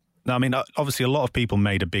break. Now, I mean, obviously, a lot of people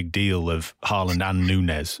made a big deal of Haaland and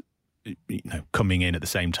Núñez, coming in at the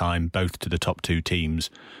same time, both to the top two teams.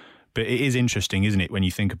 But it is interesting, isn't it, when you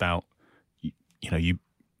think about,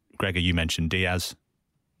 Gregor, you mentioned Diaz,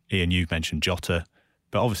 Ian, you've mentioned Jota,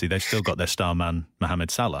 but obviously they've still got their star man, Mohamed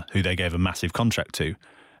Salah, who they gave a massive contract to.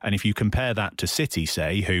 And if you compare that to City,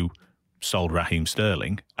 say, who sold Raheem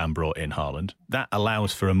Sterling and brought in Haaland, that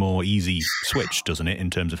allows for a more easy switch, doesn't it, in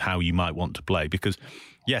terms of how you might want to play? Because,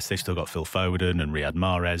 yes, they've still got Phil Foden and Riyad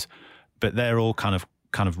Mahrez, but they're all kind of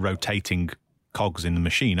rotating cogs in the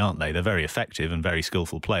machine, aren't they? They're very effective and very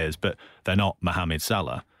skillful players, but they're not Mohamed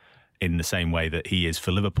Salah in the same way that he is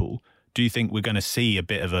for Liverpool. Do you think we're going to see a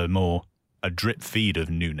bit of a drip feed of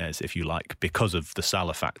Núñez, if you like, because of the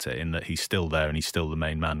Salah factor, in that he's still there and he's still the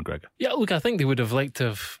main man, Gregor? Yeah, look, I think they would have liked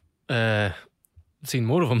to have seen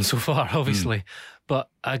more of him so far, obviously. But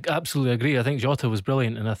I absolutely agree. I think Jota was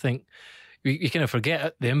brilliant, and I think you kind of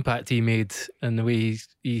forget the impact he made and the way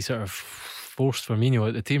he sort of forced Firmino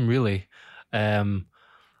out the team, really,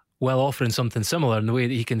 while offering something similar in the way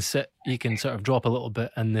that he can sort of drop a little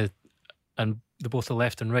bit, and both the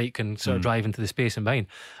left and right can sort of drive into the space and behind.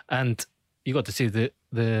 And you got to see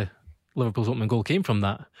the Liverpool's opening goal came from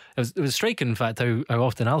that. It was striking, in fact, how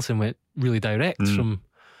often Alisson went really direct from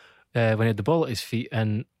when he had the ball at his feet,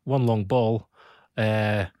 and one long ball,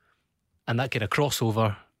 and that kind of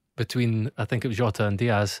crossover between, I think it was Jota and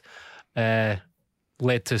Diaz,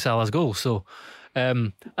 led to Salah's goal. So I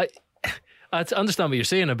understand what you're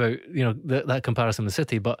saying about that comparison with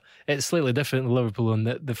City, but it's slightly different in Liverpool, and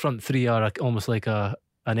the front three are almost like an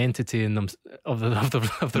entity in them of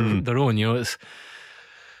their own. It's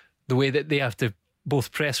the way that they have to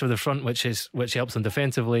both press for the front, which helps them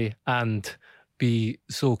defensively, and be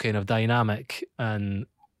so kind of dynamic and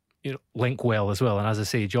link well as well. And as I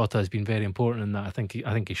say, Jota has been very important in that. I think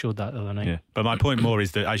he showed that the other night. Yeah. But my point more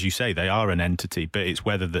is that, as you say, they are an entity, but it's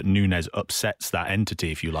whether that Núñez upsets that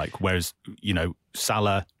entity, if you like. Whereas,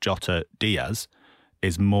 Salah, Jota, Diaz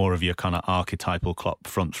is more of your kind of archetypal Klopp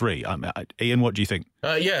front three. Ian, what do you think?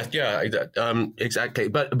 Exactly.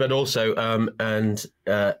 But also, and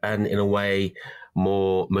in a way,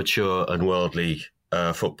 more mature and worldly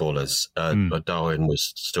footballers. Darwin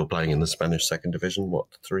was still playing in the Spanish second division,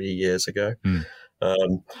 3 years ago?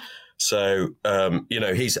 He's.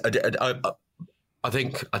 I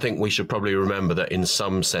think we should probably remember that in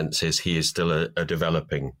some senses he is still a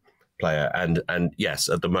developing player, and yes,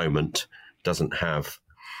 at the moment doesn't have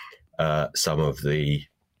some of the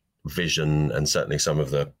vision and certainly some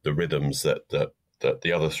of the rhythms that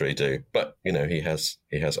the other three do. But he has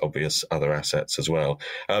obvious other assets as well.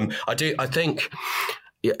 I think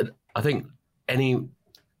any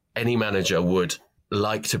manager would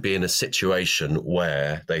like to be in a situation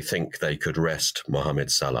where they think they could rest Mohamed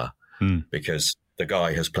Salah because the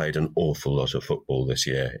guy has played an awful lot of football this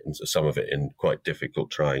year, some of it in quite difficult,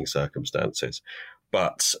 trying circumstances.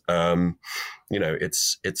 But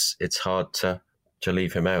it's hard to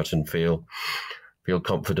leave him out and feel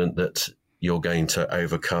confident that you're going to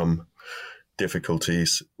overcome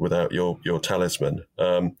difficulties without your talisman.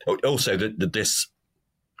 Also,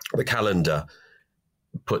 the calendar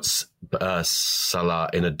puts Salah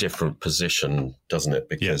in a different position, doesn't it?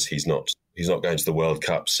 Because he's not going to the World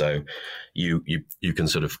Cup, so you can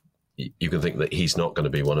you can think that he's not going to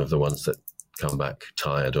be one of the ones that come back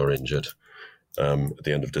tired or injured at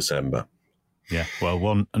the end of December. Yeah,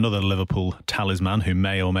 well, another Liverpool talisman who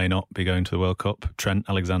may or may not be going to the World Cup, Trent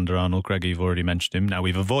Alexander-Arnold. Greg, you've already mentioned him. Now,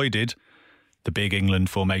 we've avoided the big England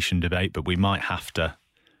formation debate, but we might have to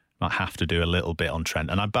do a little bit on Trent.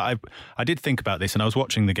 And I did think about this, and I was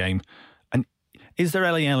watching the game. And is there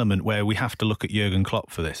any element where we have to look at Jurgen Klopp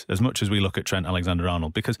for this, as much as we look at Trent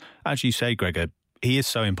Alexander-Arnold? Because, as you say, Gregor, he is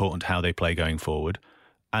so important to how they play going forward,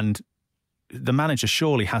 and the manager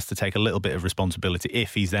surely has to take a little bit of responsibility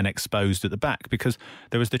if he's then exposed at the back, because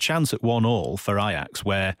there was the chance at 1-1 for Ajax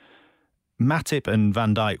where Matip and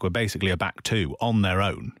Van Dijk were basically a back two on their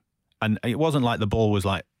own. And it wasn't like the ball was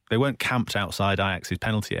they weren't camped outside Ajax's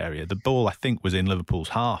penalty area. The ball, I think, was in Liverpool's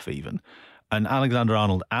half even. And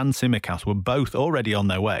Alexander-Arnold and Tsimikas were both already on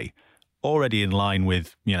their way, already in line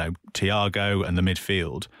with, Thiago and the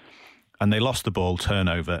midfield. And they lost the ball,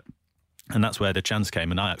 turnover. And that's where the chance came,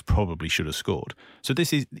 and Ajax probably should have scored. So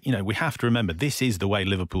this is, we have to remember, this is the way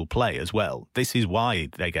Liverpool play as well. This is why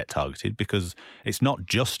they get targeted, because it's not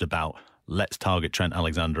just about let's target Trent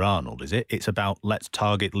Alexander-Arnold, is it? It's about let's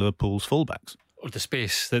target Liverpool's fullbacks. Or the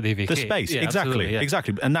space that they vacate. The space, yeah, exactly.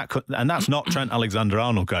 And that's not Trent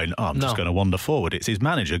Alexander-Arnold going, I'm just going to wander forward. It's his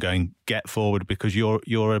manager going, get forward because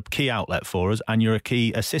you're a key outlet for us and you're a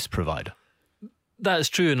key assist provider. That is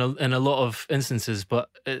true in a lot of instances, but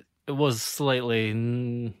it was slightly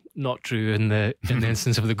not true in the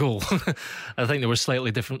instance of the goal. I think they were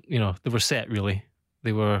slightly different. They were set really.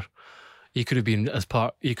 They were. He could have been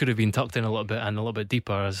tucked in a little bit and a little bit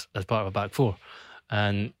deeper as part of a back four,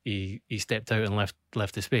 and he stepped out and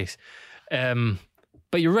left the space.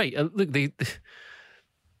 But you're right. Look,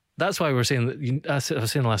 that's why we're saying that. As I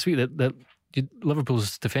was saying last week, that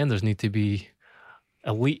Liverpool's defenders need to be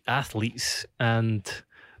elite athletes, and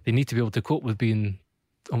they need to be able to cope with being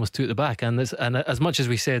almost two at the back. And as much as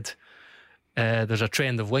we said, there's a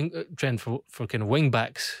trend for kind of wing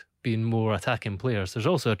backs being more attacking players. There's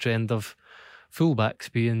also a trend of fullbacks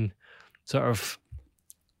being sort of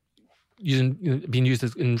being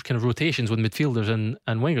used in kind of rotations with midfielders and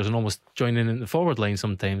wingers, and almost joining in the forward line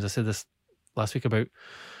sometimes. I said this last week about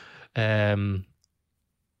Dalot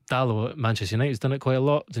at Manchester United's done it quite a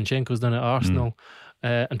lot. Zinchenko's done it at Arsenal,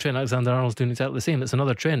 and Trent Alexander-Arnold's doing exactly the same. It's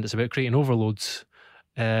another trend. It's about creating overloads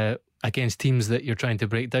against teams that you're trying to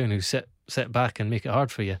break down, who sit back and make it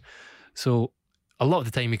hard for you. So a lot of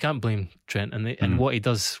the time you can't blame Trent, and what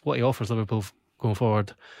he offers Liverpool going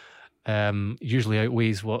forward usually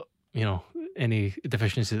outweighs what any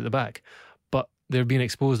deficiencies at the back. But they're being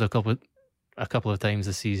exposed a couple of times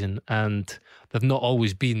this season, and they've not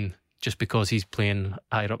always been just because he's playing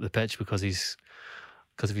higher up the pitch because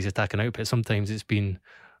of his attacking output. Sometimes it's been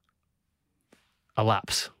a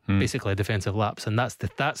lapse, basically a defensive lapse, and that's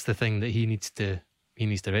the thing that he needs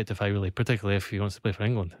to rectify, really, particularly if he wants to play for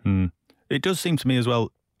England. It does seem to me as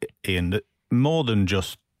well, Ian, that more than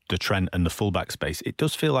just the Trent and the fullback space, it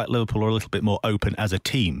does feel like Liverpool are a little bit more open as a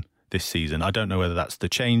team this season. I don't know whether that's the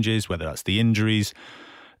changes, whether that's the injuries.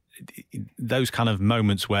 those kind of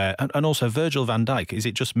moments where, and also Virgil van Dijk, is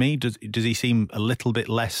it just me? Does he seem a little bit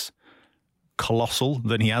less colossal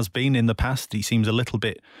than he has been in the past? He seems a little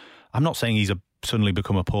bit, I'm not saying he's suddenly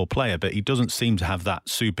become a poor player, but he doesn't seem to have that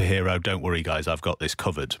superhero, don't worry guys, I've got this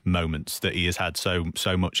covered moments that he has had so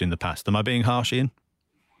much in the past. Am I being harsh, Ian?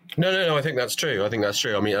 No, I think that's true. I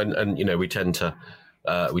mean, and you know, we tend to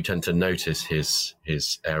notice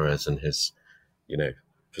his errors and his, you know,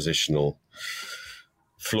 positional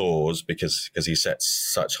flaws because he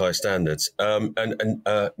sets such high standards. You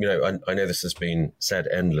know, I know this has been said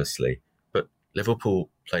endlessly, but Liverpool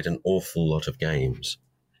played an awful lot of games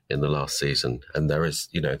in the last season, and there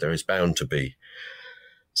is bound to be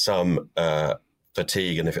some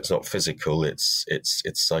fatigue, and if it's not physical, it's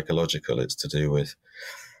psychological. It's to do with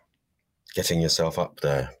getting yourself up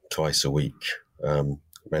there twice a week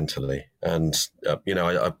mentally, and you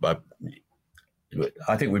know,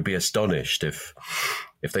 I think we'd be astonished if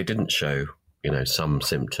they didn't show, you know, some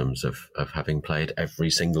symptoms of having played every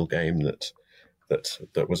single game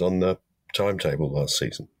that was on the timetable last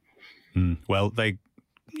season. Well,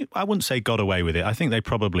 I wouldn't say got away with it. I think they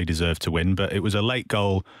probably deserved to win, but it was a late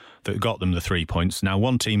goal that got them the 3 points. Now,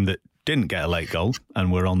 one team that didn't get a late goal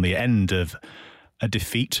and were on the end of a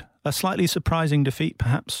defeat, a slightly surprising defeat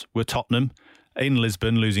perhaps, were Tottenham in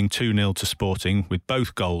Lisbon, losing 2-0 to Sporting, with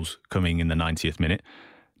both goals coming in the 90th minute.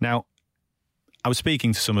 Now, I was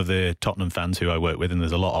speaking to some of the Tottenham fans who I work with, and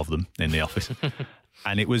there's a lot of them in the office.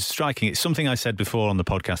 And it was striking. It's something I said before on the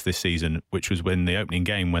podcast this season, which was when the opening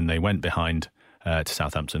game, when they went behind to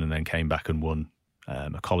Southampton and then came back and won.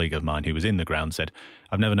 A colleague of mine who was in the ground said,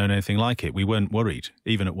 I've never known anything like it. We weren't worried,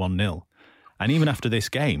 even at 1-0. And even after this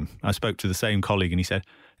game, I spoke to the same colleague and he said,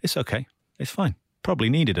 it's okay, it's fine. Probably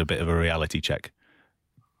needed a bit of a reality check.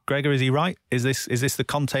 Gregor, is he right? Is this the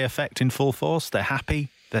Conte effect in full force? They're happy,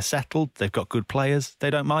 they're settled, they've got good players, they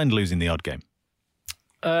don't mind losing the odd game.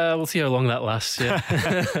 We'll see how long that lasts. Yeah.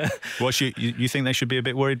 You think they should be a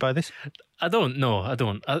bit worried by this? I don't.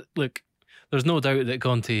 Look, there's no doubt that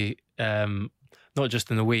Conte, not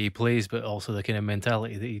just in the way he plays, but also the kind of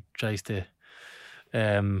mentality that he tries to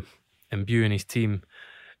imbue in his team,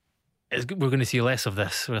 we're going to see less of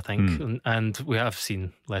this, I think, and we have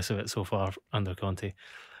seen less of it so far under Conte.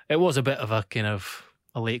 It was a bit of a kind of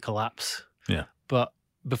a late collapse, yeah. But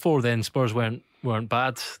before then, Spurs weren't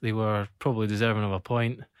bad. They were probably deserving of a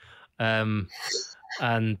point, and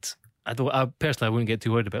I personally wouldn't get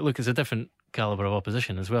too worried about it. Look, it's a different calibre of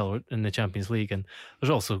opposition as well in the Champions League, and there's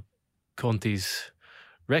also Conte's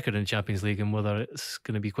record in the Champions League and whether it's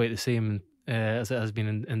going to be quite the same as it has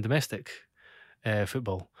been in domestic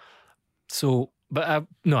football. So, but I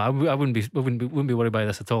wouldn't be worried by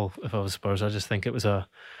this at all if I was Spurs. I just think it was a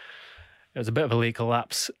bit of a late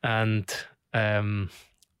collapse, and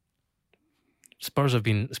Spurs have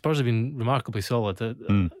been remarkably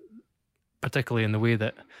solid, particularly in the way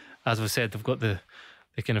that, as we've said, they've got the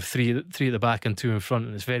kind of three at the back and 2 in front,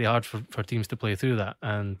 and it's very hard for teams to play through that.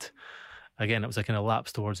 And again, it was a kind of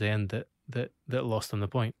lapse towards the end that lost them the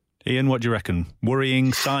point. Ian, what do you reckon?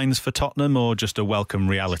 Worrying signs for Tottenham, or just a welcome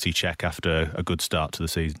reality check after a good start to the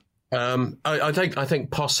season? I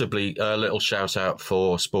think possibly a little shout out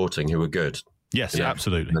for Sporting, who were good. Yes, yeah,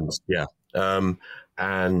 absolutely.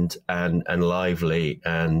 And lively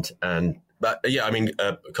and but yeah, I mean,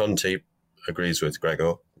 Conte agrees with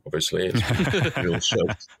Gregor. Obviously, it's real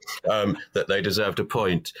shocked that they deserved a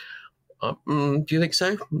point. Do you think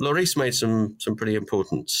so? Lloris made some pretty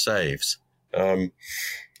important saves.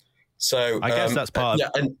 So I guess that's part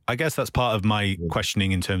of, I guess that's part of my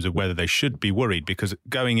questioning in terms of whether they should be worried, because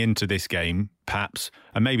going into this game, perhaps,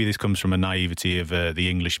 and maybe this comes from a naivety of the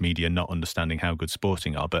English media not understanding how good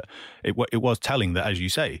Sporting are, but it was telling that, as you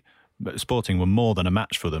say, Sporting were more than a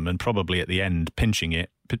match for them, and probably at the end pinching it,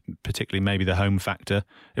 particularly maybe the home factor.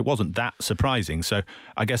 It wasn't that surprising. So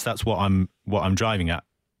I guess that's what I'm driving at.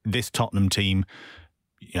 This Tottenham team,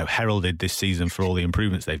 you know, heralded this season for all the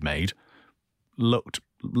improvements they've made, looked,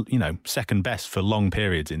 you know, second best for long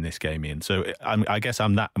periods in this game, Ian. So I guess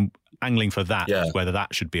I'm angling for that, whether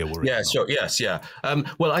that should be a worry. Yeah, sure. Yes, yeah.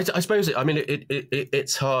 Well, I suppose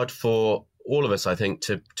it's hard for all of us, I think,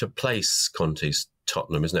 to place Conte's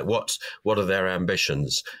Tottenham, isn't it? What are their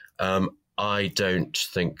ambitions? I don't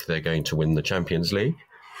think they're going to win the Champions League,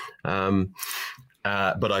 but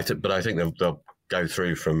I think they'll go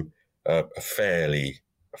through from a fairly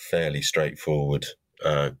straightforward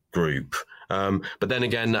group. But then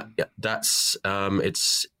again, that's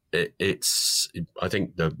it's. I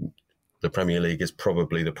think the Premier League is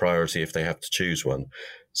probably the priority if they have to choose one.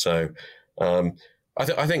 So I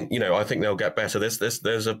think they'll get better.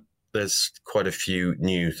 There's quite a few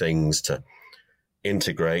new things to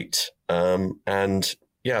integrate.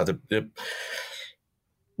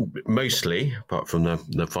 Mostly, apart from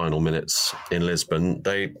the final minutes in Lisbon,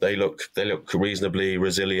 they look reasonably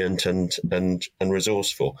resilient and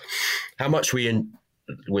resourceful. How much we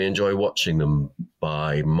enjoy watching them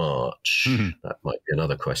by March, that might be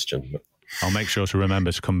another question. I'll make sure to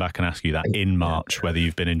remember to come back and ask you that in March, whether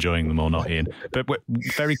you've been enjoying them or not, Ian. But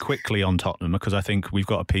very quickly on Tottenham, because I think we've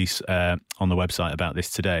got a piece on the website about this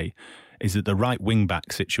today, is that the right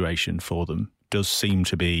wing-back situation for them does seem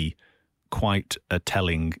to be quite a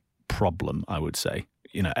telling problem, I would say.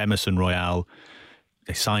 You know, Emerson Royale,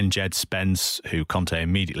 they signed Jed Spence, who Conte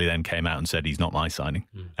immediately then came out and said he's not my signing.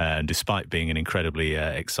 Despite being an incredibly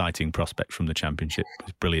exciting prospect from the Championship. It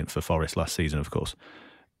was brilliant for Forest last season, of course.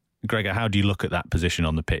 Gregor, how do you look at that position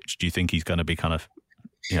on the pitch? Do you think he's going to be kind of,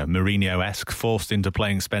 Mourinho-esque, forced into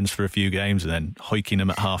playing Spence for a few games and then hoiking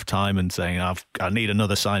him at half-time and saying, I need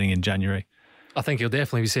another signing in January? I think he'll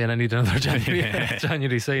definitely be saying, I need another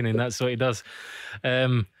January signing. That's what he does.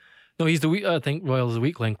 No, he's I think Royal's a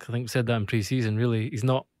weak link. I think we said that in pre-season. Really, he's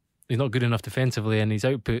not good enough defensively, and his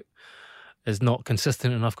output is not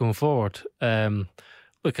consistent enough going forward.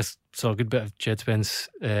 Look, I saw a good bit of Jed Spence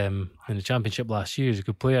in the Championship last year. He's a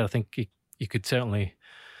good player. I think he could certainly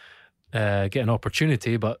get an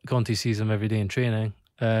opportunity, but Conte sees him every day in training.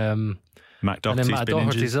 Matt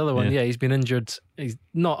Doherty's the other one. Yeah, he's been injured. He's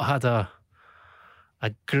not had a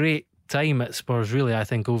great time at Spurs, really, I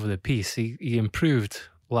think, over the piece. He improved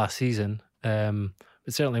last season, but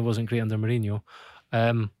certainly wasn't great under Mourinho.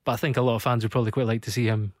 But I think a lot of fans would probably quite like to see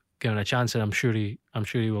him given a chance, and I'm sure he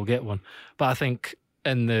will get one. But I think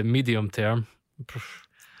in the medium term,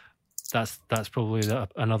 that's probably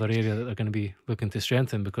another area that they're going to be looking to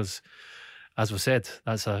strengthen, because, as we said,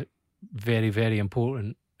 that's a very, very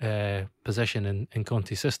important position in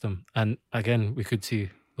Conte's system. And again, we could see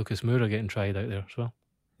Lucas Moura getting tried out there as well.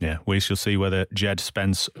 Yeah, we shall see whether Jed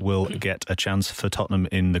Spence will get a chance for Tottenham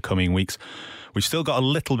in the coming weeks. We've still got a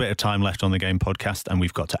little bit of time left on the Game podcast, and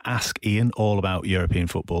we've got to ask Ian all about European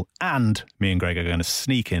football, and me and Greg are going to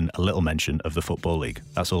sneak in a little mention of the Football League.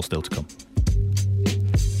 That's all still to come.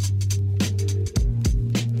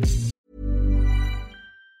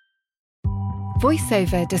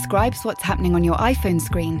 VoiceOver describes what's happening on your iPhone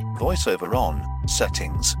screen, VoiceOver on,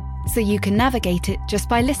 settings, so you can navigate it just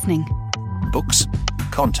by listening. books,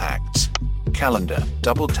 contacts, calendar,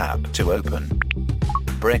 double tap to open.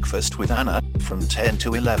 Breakfast with Anna from 10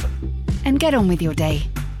 to 11. And get on with your day.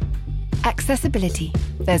 Accessibility.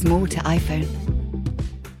 There's more to iPhone.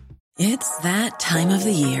 It's that time of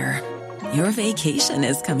the year. Your vacation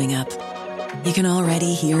is coming up. You can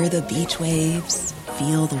already hear the beach waves,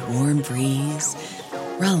 feel the warm breeze,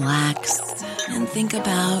 relax, and think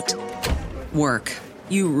about work.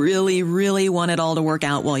 You really, really want it all to work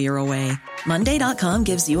out while you're away. Monday.com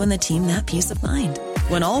gives you and the team that peace of mind.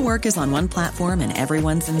 When all work is on one platform and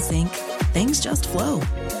everyone's in sync, things just flow.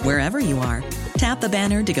 Wherever you are, tap the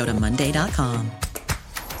banner to go to Monday.com.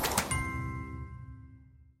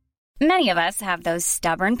 Many of us have those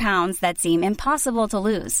stubborn pounds that seem impossible to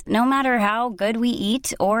lose, no matter how good we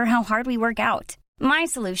eat or how hard we work out. My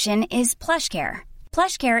solution is PlushCare.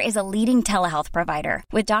 PlushCare is a leading telehealth provider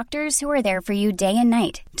with doctors who are there for you day and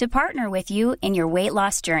night to partner with you in your weight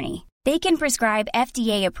loss journey. They can prescribe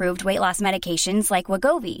FDA-approved weight loss medications like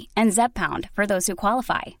Wegovy and Zepbound for those who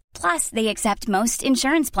qualify. Plus, they accept most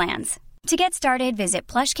insurance plans. To get started, visit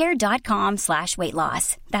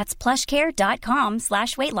plushcare.com/weightloss. That's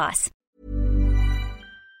plushcare.com/weightloss.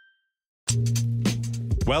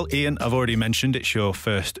 Well, Ian, I've already mentioned it's your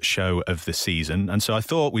first show of the season, and so I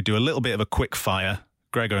thought we'd do a little bit of a quick fire.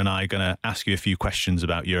 Gregor and I are going to ask you a few questions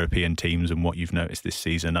about European teams and what you've noticed this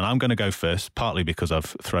season. And I'm going to go first, partly because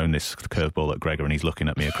I've thrown this curveball at Gregor and he's looking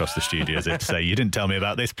at me across the studio as if to say, you didn't tell me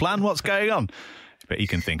about this plan, what's going on? But he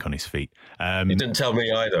can think on his feet. You didn't tell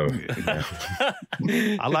me either.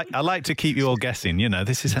 I like to keep you all guessing. You know,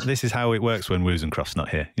 this is how it works when Wozencroft's not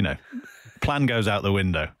here. You know, plan goes out the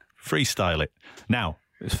window. Freestyle it. Now,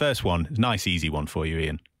 this first one, nice easy one for you,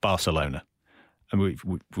 Ian. Barcelona. And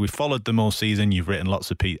we've followed them all season. You've written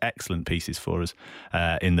lots of excellent pieces for us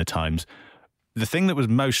in the Times. The thing that was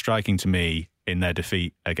most striking to me in their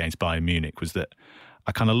defeat against Bayern Munich was that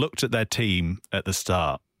I kind of looked at their team at the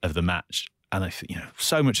start of the match, and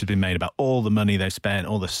so much has been made about all the money they've spent,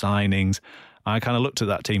 all the signings. I kind of looked at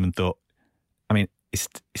that team and thought, I mean, it's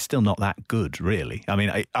still not that good, really. I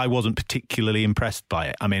mean, I wasn't particularly impressed by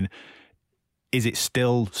it. I mean, is it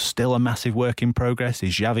still a massive work in progress?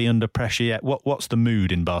 Is Xavi under pressure yet? What's the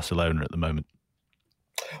mood in Barcelona at the moment?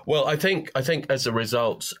 Well, I think as a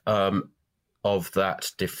result of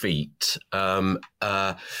that defeat,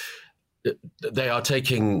 they are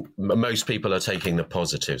taking. Most people are taking the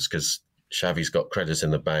positives because Xavi's got credit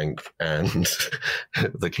in the bank, and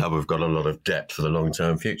the club have got a lot of debt for the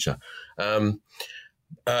long-term future.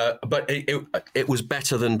 But it was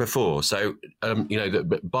better than before. So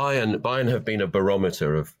Bayern have been a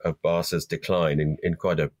barometer of Barca's decline in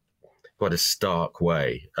quite a stark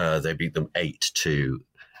way. They beat them 8-2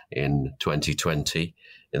 in 2020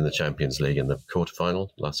 in the Champions League in the quarterfinal,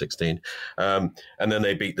 last 16. And then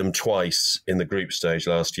they beat them twice in the group stage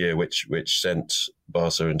last year, which sent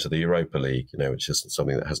Barca into the Europa League, which is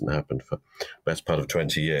something that hasn't happened for the best part of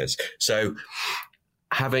 20 years. So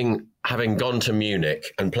having gone to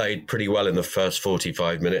Munich and played pretty well in the first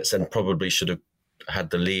 45 minutes and probably should have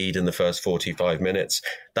had the lead in the first 45 minutes,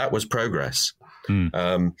 that was progress.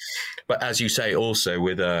 But as you say, also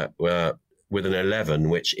with an 11,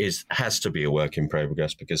 which has to be a work in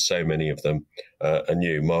progress because so many of them are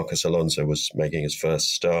new. Marcos Alonso was making his first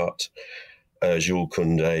start. Jules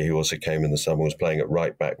Koundé, who also came in the summer, was playing at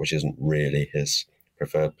right back, which isn't really his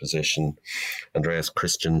preferred position. Andreas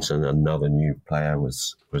Christensen, another new player,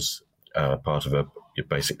 was part of a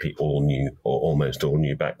basically all new or almost all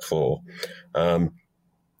new back four. And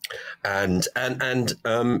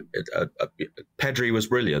Pedri was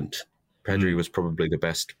brilliant. Pedri was probably the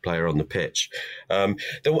best player on the pitch. The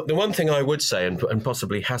one thing I would say, and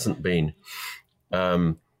possibly hasn't been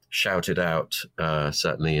shouted out,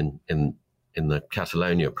 certainly in the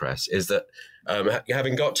Catalonia press, is that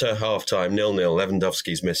having got to half-time 0-0,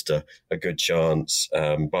 Lewandowski's missed a good chance.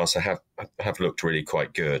 Barca have looked really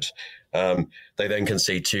quite good. They then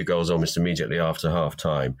concede 2 goals almost immediately after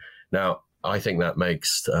half-time. Now, I think that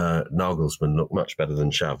makes Nagelsmann look much better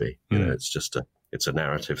than Xavi. It's a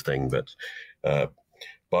narrative thing, but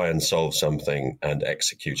Bayern solved something and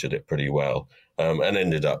executed it pretty well, and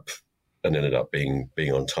ended up being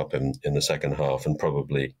on top in the second half and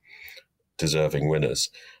probably deserving winners.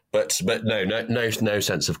 But no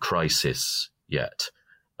sense of crisis yet.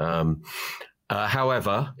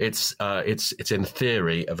 However, it's in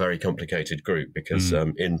theory a very complicated group because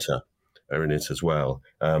Inter are in it as well.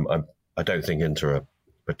 I don't think Inter are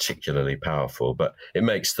particularly powerful, but it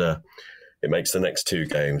makes the next 2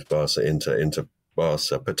 games, Barca Inter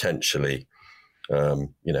Barca, potentially,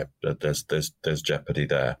 there's jeopardy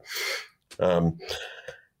there. And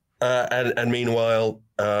meanwhile,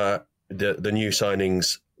 the new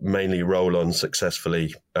signings mainly roll on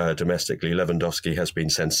successfully domestically. Lewandowski has been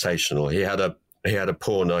sensational. He had a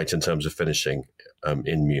poor night in terms of finishing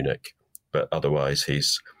in Munich, but otherwise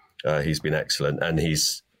he's been excellent, and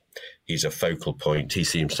he's a focal point. He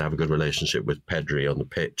seems to have a good relationship with Pedri on the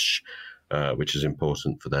pitch, which is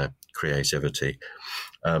important for their creativity.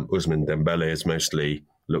 Ousmane Dembele has mostly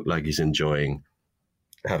looked like he's enjoying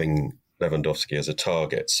having Lewandowski as a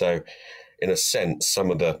target. So, in a sense,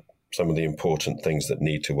 some of the important things that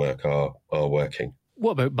need to work are working.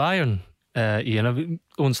 What about Bayern, Ian?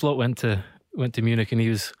 Owen Slot went to Munich, and he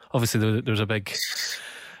was obviously there was a big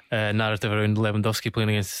narrative around Lewandowski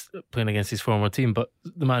playing against his former team, but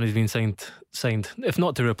the man who's been signed, if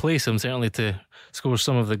not to replace him, certainly to score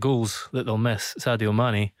some of the goals that they'll miss, Sadio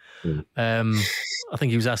Mane. I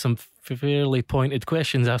think he was asked some fairly pointed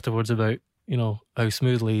questions afterwards about how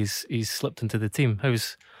smoothly he's slipped into the team.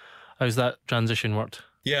 How's that transition worked?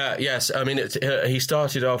 Yes. I mean, he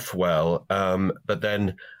started off well, but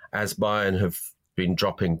then as Bayern have been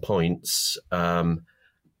dropping points, Mane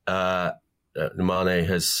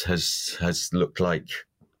has looked like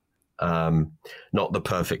not the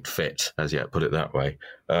perfect fit as yet, put it that way,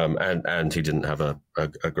 and he didn't have a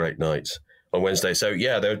great night on Wednesday. So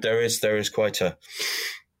there is quite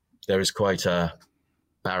a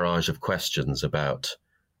barrage of questions about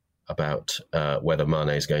whether Mane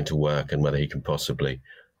is going to work and whether he can possibly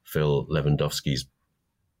fill Lewandowski's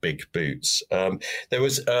big boots. There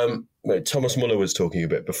was Thomas Muller was talking a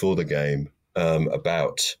bit before the game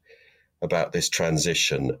about this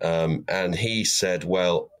transition, and he said,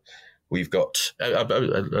 well, we've got a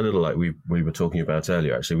little like we were talking about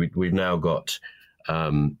earlier. Actually, we've now got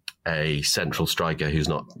a central striker who's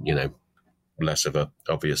not less of a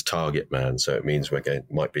obvious target man. So it means we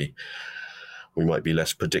might be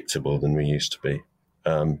less predictable than we used to be.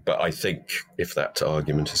 But I think if that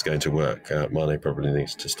argument is going to work, Mane probably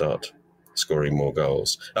needs to start scoring more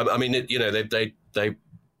goals. I mean,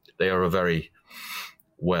 they are a very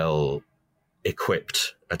well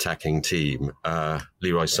equipped attacking team.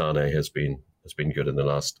 Leroy Sané has been good in the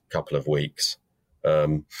last couple of weeks,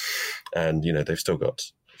 and they've still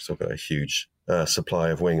got a huge supply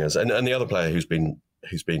of wingers. And the other player who's been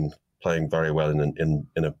playing very well in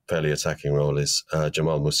a fairly attacking role is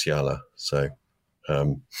Jamal Musiala. So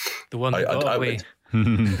the one that got away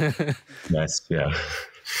Yes, yeah.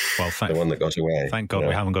 Well, The one that got away. Thank God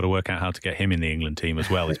we haven't got to work out how to get him in the England team as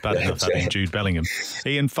well. It's bad enough having Jude Bellingham.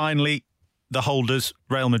 Ian, finally, the holders,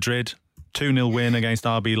 Real Madrid, 2-0 win against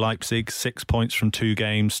RB Leipzig, 6 points from 2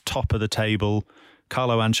 games, top of the table.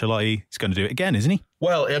 Carlo Ancelotti is going to do it again, isn't he?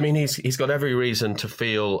 Well, I mean, he's got every reason to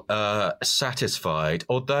feel satisfied.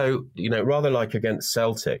 Although, rather like against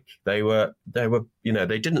Celtic, they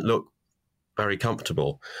didn't look very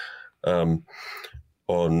comfortable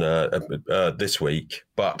on this week,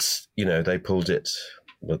 but they pulled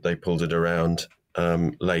it around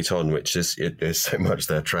late on, which is so much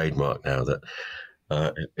their trademark now that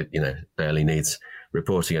it barely needs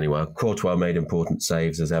reporting anywhere. Courtois made important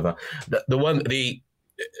saves as ever. The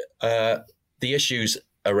issues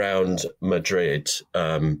around Madrid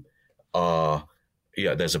are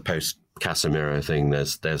there's a post Casemiro thing.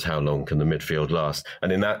 There's how long can the midfield last,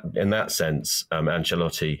 and in that sense,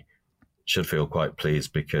 Ancelotti should feel quite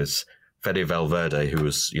pleased because Fede Valverde, who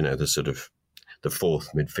was the sort of the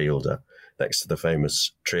fourth midfielder next to the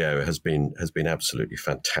famous trio, has been absolutely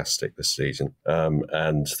fantastic this season.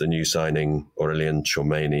 And the new signing, Aurelien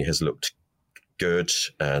Tchouameni, has looked good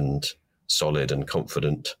and solid and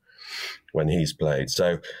confident when he's played.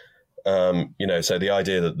 So, so the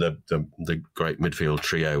idea that the great midfield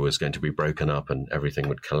trio was going to be broken up and everything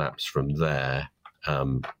would collapse from there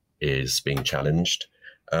is being challenged.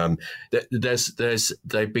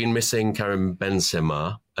 They've been missing Karim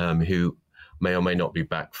Benzema, who may or may not be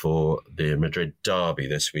back for the Madrid derby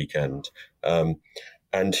this weekend. And,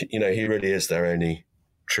 he really is their only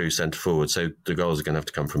true centre-forward. So the goals are going to have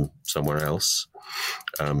to come from somewhere else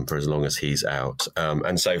for as long as he's out.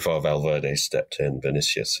 And so far, Valverde stepped in.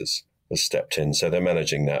 Vinicius has stepped in. So they're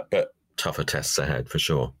managing that. But tougher tests ahead, for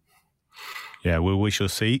sure. Yeah, well, we shall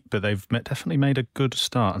see. But they've definitely made a good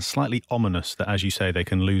start, and slightly ominous that, as you say, they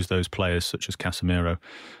can lose those players such as Casemiro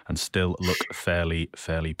and still look fairly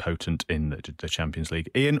potent in the Champions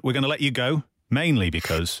League. Ian, we're going to let you go, mainly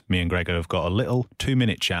because me and Gregor have got a little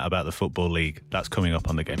 2-minute chat about the Football League. That's coming up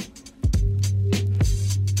on The Game.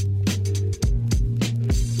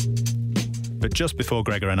 But just before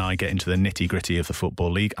Gregor and I get into the nitty-gritty of the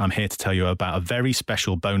Football League, I'm here to tell you about a very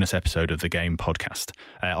special bonus episode of The Game podcast.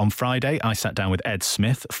 On Friday, I sat down with Ed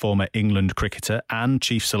Smith, former England cricketer and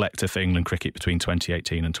chief selector for England cricket between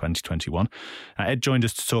 2018 and 2021. Ed joined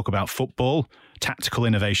us to talk about football, tactical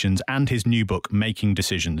innovations, and his new book, Making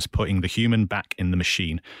Decisions, Putting the Human Back in the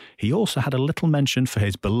Machine. He also had a little mention for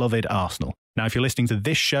his beloved Arsenal. Now, if you're listening to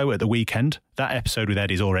this show at the weekend, that episode with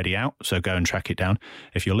Ed is already out, so go and track it down.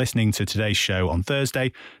 If you're listening to today's show on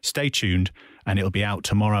Thursday, stay tuned, and it'll be out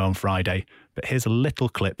tomorrow on Friday. But here's a little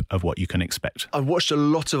clip of what you can expect. I watched a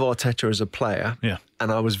lot of Arteta as a player,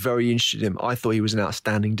 and I was very interested in him. I thought he was an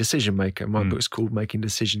outstanding decision maker. My book's called Making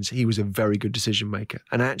Decisions. He was a very good decision maker.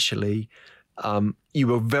 And actually, you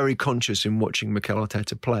were very conscious in watching Mikel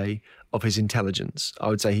Arteta play of his intelligence. I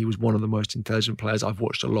would say he was one of the most intelligent players I've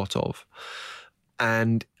watched a lot of.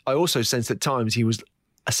 And I also sensed at times he was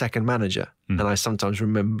a second manager. And I sometimes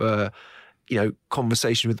remember,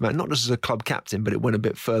 conversation with the man, not just as a club captain, but it went a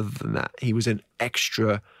bit further than that. He was an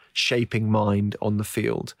extra shaping mind on the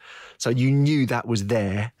field. So you knew that was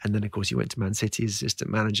there. And then, of course, he went to Man City as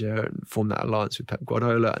assistant manager and formed that alliance with Pep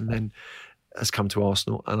Guardiola, and then has come to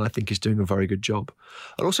Arsenal, and I think is doing a very good job.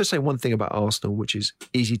 I'll also say one thing about Arsenal, which is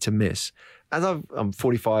easy to miss. As I'm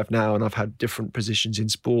 45 now, and I've had different positions in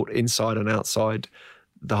sport, inside and outside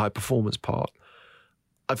the high performance part,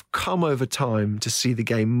 I've come over time to see the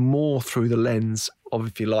game more through the lens of,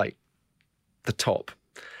 if you like, the top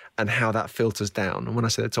and how that filters down. And when I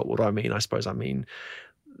say the top, what do I mean? I suppose I mean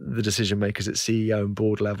the decision makers at CEO and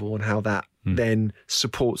board level, and how that then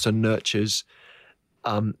supports and nurtures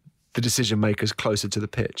the decision makers closer to the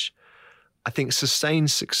pitch. I think sustained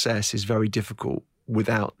success is very difficult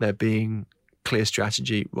without there being clear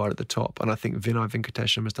strategy right at the top. And I think Vinay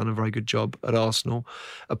Venkatesham has done a very good job at Arsenal,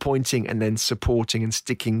 appointing and then supporting and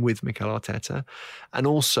sticking with Mikel Arteta, and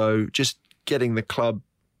also just getting the club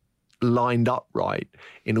lined up right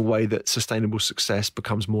in a way that sustainable success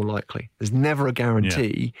becomes more likely. There's never a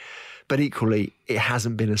guarantee, but equally, it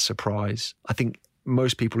hasn't been a surprise. I think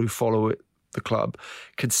most people who follow it, the club,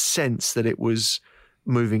 could sense that it was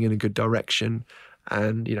moving in a good direction,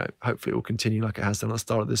 and hopefully it will continue like it has done at the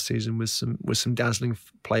start of this season with some dazzling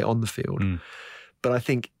play on the field. But I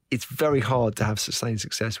think it's very hard to have sustained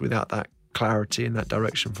success without that clarity and that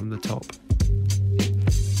direction from the top.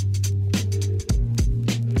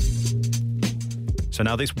 So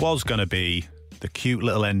now this was going to be the cute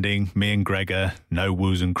little ending, me and Gregor, no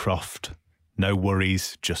woos and croft, no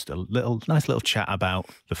worries, just a nice little chat about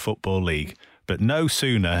the Football League. But no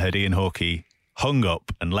sooner had Ian Hawkey hung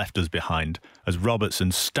up and left us behind as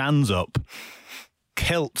Robertson stands up,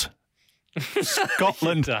 kilt,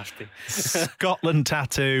 Scotland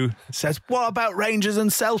tattoo, says, what about Rangers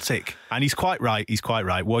and Celtic? And he's quite right.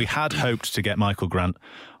 Well, we had hoped to get Michael Grant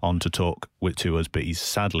on to talk to us, but he's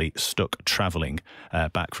sadly stuck travelling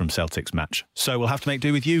back from Celtic's match. So we'll have to make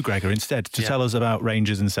do with you, Gregor, instead to tell us about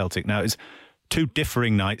Rangers and Celtic. Now, it's two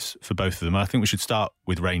differing nights for both of them. I think we should start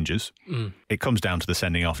with Rangers. It comes down to the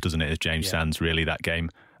sending off, doesn't it, as James Sands, really, that game.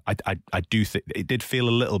 I do think it did feel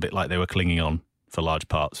a little bit like they were clinging on for large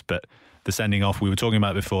parts, but the sending off we were talking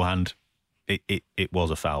about beforehand, it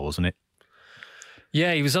was a foul, wasn't it?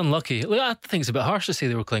 Yeah, he was unlucky. Look, I think it's a bit harsh to say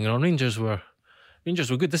they were clinging on. Rangers were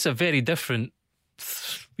good. This is a very different,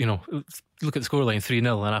 look at the scoreline,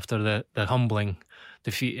 3-0, and after the humbling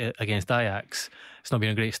defeat against Ajax, it's not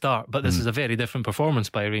been a great start, but this is a very different performance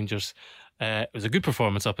by Rangers. It was a good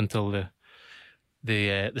performance up until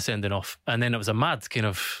the sending off, and then it was a mad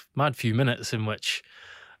few minutes in which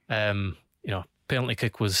penalty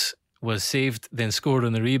kick was saved, then scored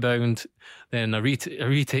on the rebound, then a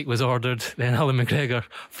retake was ordered, then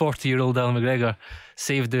 40-year-old Alan McGregor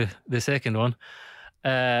saved the second one,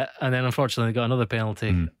 and then unfortunately got another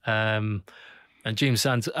penalty. And James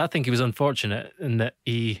Sands, I think he was unfortunate in that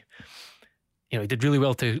he did really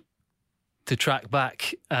well to track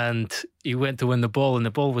back, and he went to win the ball, and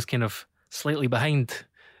the ball was kind of slightly behind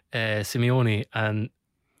Simeone, and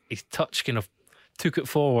his touch kind of took it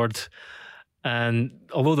forward. And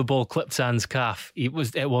although the ball clipped Sands' calf, it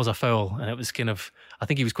was a foul, and it was I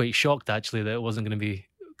think he was quite shocked actually that it wasn't going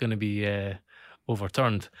to be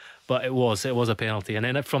overturned, but it was a penalty. And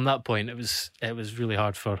then from that point, it was really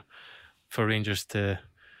hard for Rangers to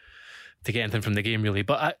get anything from the game, really.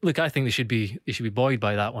 But I think they should be buoyed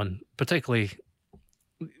by that one. Particularly,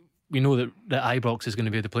 we know that Ibrox is going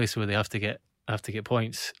to be the place where they have to get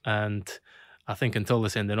points, and I think until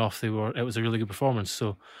the sending off, it was a really good performance.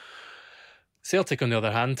 So Celtic, on the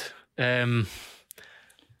other hand,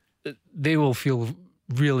 they will feel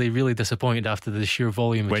really, really disappointed after the sheer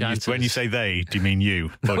volume of chances. When you say they, do you mean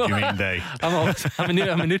you? Or do you mean they? I'm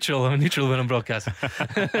a neutral. I'm a neutral when I'm broadcasting.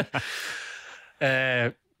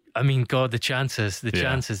 I mean, God, the chances, they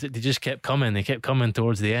just kept coming. They kept coming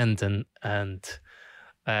towards the end, and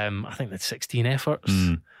I think that's 16 efforts.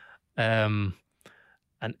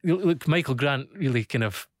 And look, Michael Grant really kind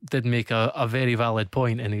of did make a very valid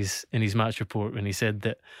point in his match report when he said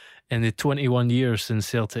that in the 21 years since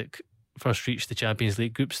Celtic first reached the Champions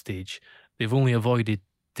League group stage, they've only avoided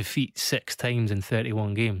defeat 6 times in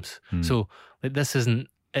 31 games. So this isn't,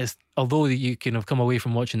 although you can have come away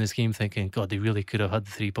from watching this game thinking, God, they really could have had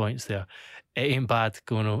the 3 points there. It ain't bad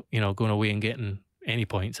going away and getting any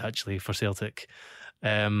points actually for Celtic.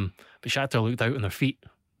 But Shakhtar looked out on their feet.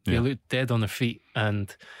 They looked dead on their feet,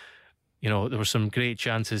 and there were some great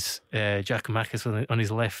chances. Giacomakis on his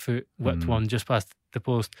left foot whipped one just past the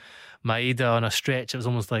post. Maeda on a stretch, it was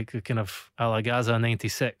almost like a kind of a la Gaza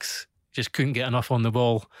 96. Just couldn't get enough on the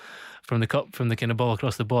ball from the kind of ball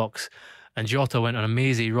across the box. And Jota went on a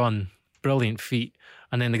mazy run, brilliant feet,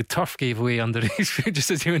 and then the turf gave way under his feet just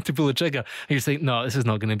as he went to pull the trigger. And you're saying, no, this is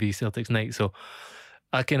not going to be Celtic's night. So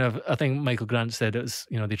I think Michael Grant said it was,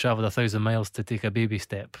 they travelled 1,000 miles to take a baby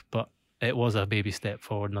step, but it was a baby step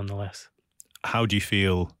forward nonetheless. How do you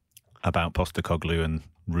feel about Postecoglou and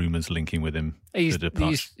rumours linking with him? He's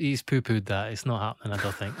poo-pooed that. It's not happening, I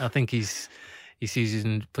don't think. I think he sees he's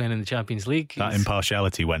playing in the Champions League. That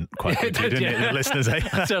impartiality went quite quickly, didn't it? The listeners, I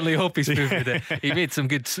certainly hope he's poo-pooed it. He made some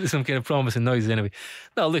kind of promising noises anyway.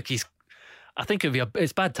 No, look, I think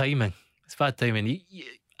it's bad timing. It's bad timing.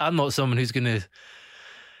 I'm not someone who's going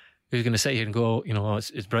to sit here and go,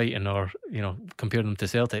 it's Brighton or, compare them to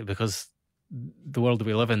Celtic, because the world that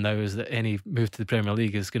we live in now is that any move to the Premier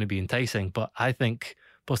League is going to be enticing. But I think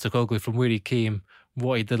Postecoglou, from where he came,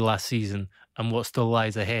 what he did last season, and what still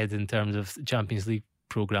lies ahead in terms of the Champions League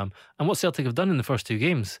programme, and what Celtic have done in the first 2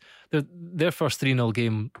 games. Their first 3-0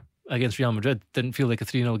 game against Real Madrid didn't feel like a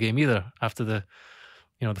 3-0 game either after the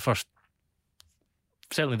first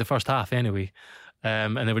half anyway.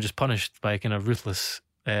 And they were just punished by kind of ruthless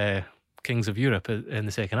kings of Europe in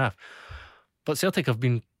the second half. But Celtic have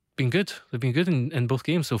been good. They've been good in both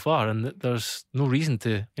games so far, and there's no reason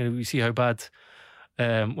to. We see how bad,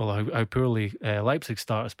 how poorly Leipzig's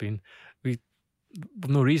start has been. We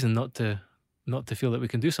have no reason not to feel that we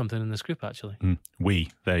can do something in this group. Actually,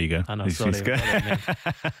 there you go. I know. Sorry,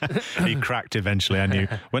 he cracked eventually. I knew.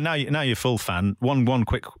 Well, now you're full fan. One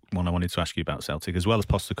quick one I wanted to ask you about Celtic, as well as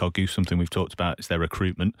Postecoglou. Something we've talked about is their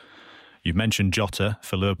recruitment. You've mentioned Jota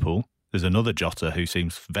for Liverpool. There's another Jota who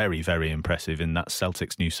seems very, very impressive, and that's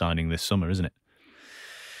Celtic's new signing this summer, isn't it?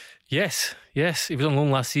 Yes. He was on loan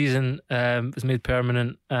last season. Was made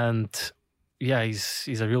permanent, and yeah,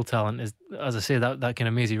 he's a real talent. As I say, that kind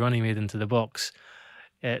of mazy run he made into the box,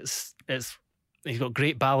 he's got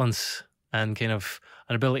great balance and kind of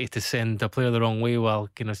an ability to send a player the wrong way while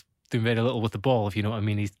kind of doing very little with the ball, if you know what I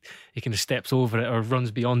mean. He kind of steps over it or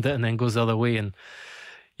runs beyond it and then goes the other way, and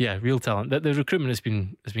yeah, real talent. The recruitment has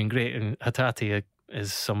been great, and Hatate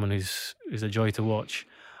is someone who's a joy to watch.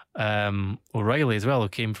 O'Reilly as well, who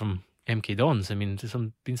came from MK Dons. I mean, there's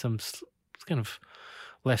been some kind of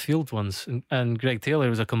left field ones, and Greg Taylor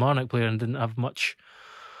was a Kilmarnock player and didn't have much.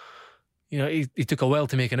 You know, he took a while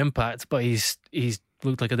to make an impact, but he's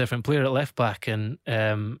looked like a different player at left back, and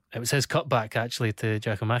it was his cutback actually to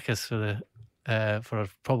Giacomakis for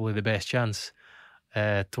probably the best chance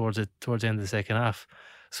towards the end of the second half.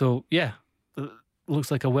 So yeah, looks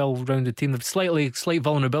like a well-rounded team. There's slight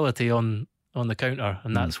vulnerability on the counter,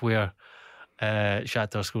 and that's where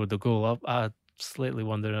Shakhtar scored the goal. I slightly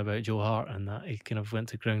wondering about Joe Hart and that he kind of went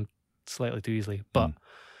to ground slightly too easily, but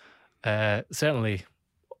certainly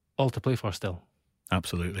all to play for still.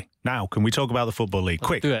 Absolutely. Now, can we talk about the Football League?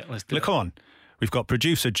 Quick. Let's do it. Come on. We've got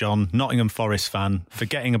producer John, Nottingham Forest fan,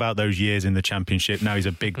 forgetting about those years in the Championship. Now he's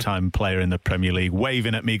a big-time player in the Premier League,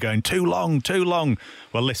 waving at me, going, too long.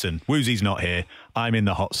 Well, listen, Woozy's not here. I'm in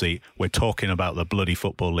the hot seat. We're talking about the bloody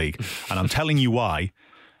Football League. And I'm telling you why.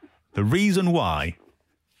 The reason why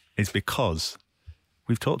is because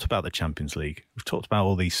we've talked about the Champions League. We've talked about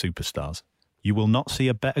all these superstars. You will not see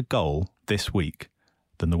a better goal this week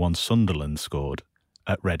than the one Sunderland scored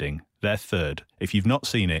at Reading. They're third. If you've not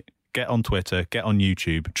seen it, get on Twitter, get on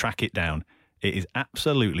YouTube, track it down. It is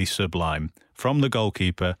absolutely sublime. From the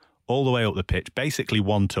goalkeeper all the way up the pitch, basically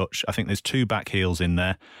one touch. I think there's 2 back heels in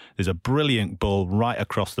there. There's a brilliant ball right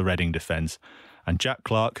across the Reading defence. And Jack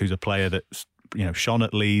Clarke, who's a player that's shone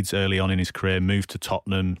at Leeds early on in his career, moved to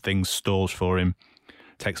Tottenham, things stalls for him.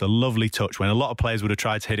 Takes a lovely touch when a lot of players would have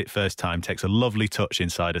tried to hit it first time. Takes a lovely touch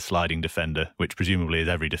inside a sliding defender, which presumably is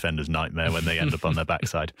every defender's nightmare when they end up on their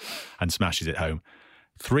backside, and smashes it home.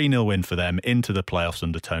 3-0 win for them into the playoffs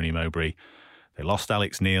under Tony Mowbray. They lost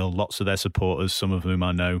Alex Neil, lots of their supporters, some of whom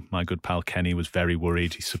I know. My good pal Kenny was very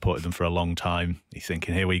worried. He supported them for a long time. He's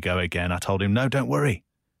thinking, here we go again. I told him, no, don't worry.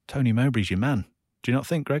 Tony Mowbray's your man. Do you not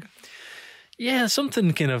think, Greg? Yeah,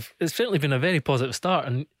 something it's certainly been a very positive start,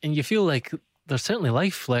 and you feel like there's certainly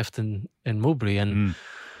life left in Mowbray, and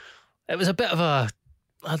it was a bit of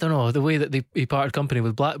I don't know, the way that he parted company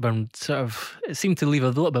with Blackburn it seemed to leave a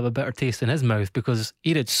little bit of a bitter taste in his mouth, because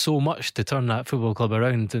he did so much to turn that football club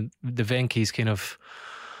around, and the Venky's kind of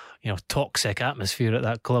toxic atmosphere at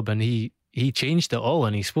that club, and he changed it all,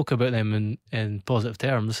 and he spoke about them in positive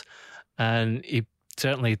terms, and he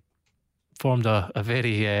certainly formed a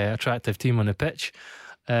very attractive team on the pitch.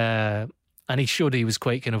 And he showed he was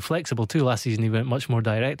quite kind of flexible too. Last season he went much more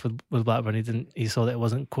direct with Blackburn. He saw that it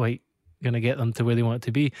wasn't quite going to get them to where they wanted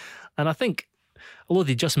to be. And I think, although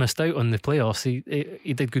they just missed out on the playoffs,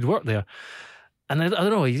 he did good work there. And I don't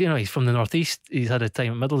know, he's from the northeast. He's had a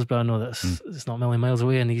time at Middlesbrough. I know that's it's not a million miles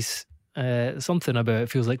away, and he's something about it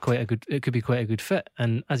feels like it could be quite a good fit.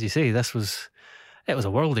 And as you say, it was a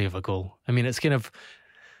worldie of a goal. I mean, it's kind of.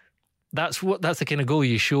 That's the kind of goal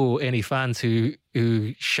you show any fans who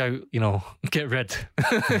shout, get rid.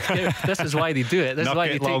 This is why they do it.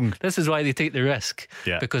 This is why they take the risk.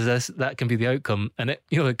 Yeah. Because that can be the outcome. And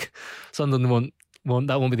Sunderland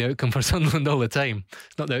won't be the outcome for Sunderland all the time.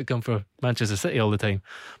 It's not the outcome for Manchester City all the time.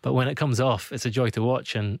 But when it comes off, it's a joy to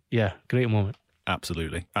watch, and yeah, great moment.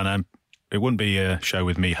 Absolutely. And it wouldn't be a show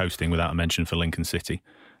with me hosting without a mention for Lincoln City.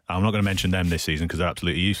 I'm not going to mention them this season because they're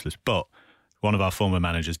absolutely useless, but one of our former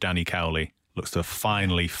managers, Danny Cowley, looks to have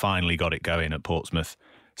finally got it going at Portsmouth.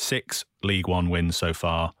 6 League One wins so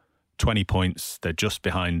far, 20 points. They're just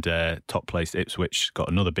behind top place Ipswich,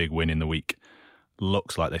 got another big win in the week.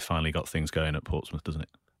 Looks like they finally got things going at Portsmouth, doesn't it?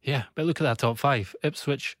 Yeah, but look at that top 5.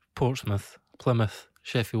 Ipswich, Portsmouth, Plymouth,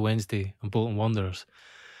 Sheffield Wednesday and Bolton Wanderers.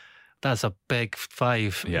 That's a big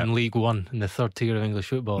 5 in League One, in the third tier of English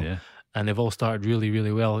football. Yeah. And they've all started really,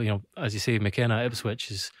 really well. As you say, McKenna at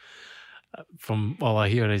Ipswich is... From all I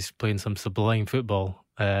hear, is playing some sublime football.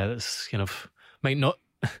 That's might not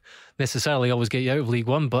necessarily always get you out of League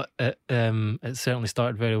One, but it certainly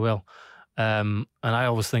started very well. And I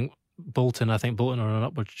always think Bolton are on an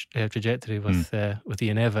upward trajectory with Ian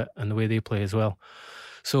Evatt and the way they play as well.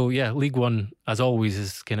 So yeah, League One, as always,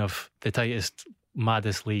 is kind of the tightest,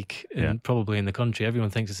 maddest league probably in the country.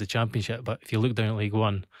 Everyone thinks it's the Championship, but if you look down at League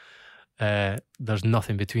One, there's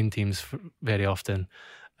nothing between teams very often.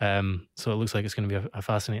 So it looks like it's going to be a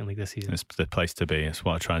fascinating league this season. It's the place to be. It's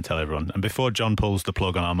what I try and tell everyone. And before John pulls the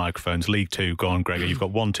plug on our microphones, League Two, go on, Gregor. You've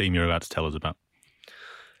got one team you're about to tell us about.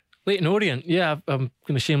 Leyton Orient. Yeah, I'm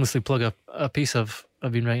going to shamelessly plug a piece I've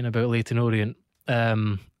been writing about Leyton Orient,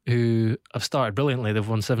 who have started brilliantly. They've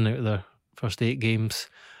won 7 out of their first 8 games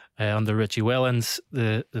under Richie Wellens,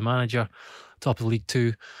 the manager, top of League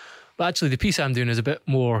Two. But actually, the piece I'm doing is a bit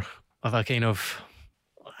more of a kind of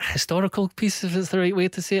historical piece, if it's the right way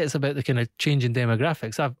to say it. It's about the kind of changing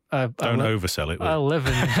demographics. Don't oversell it. I live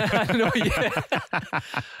in. I know, yeah.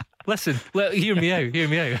 Listen, hear me out.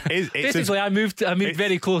 Basically, I moved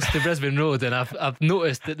very close to Brisbane Road, and I've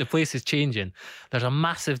noticed that the place is changing. There's a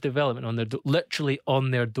massive development on literally on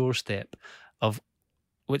their doorstep, of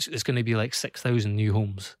which is going to be like 6,000 new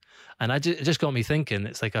homes, and it just got me thinking.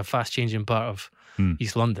 It's like a fast changing part of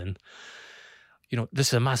East London. This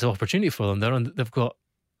is a massive opportunity for them. They've got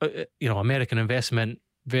American investment,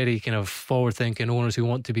 very kind of forward-thinking owners who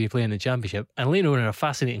want to be playing the Championship. And Leyton Orient are a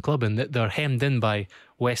fascinating club in that they're hemmed in by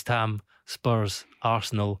West Ham, Spurs,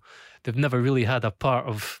 Arsenal. They've never really had a part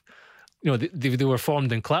of, they were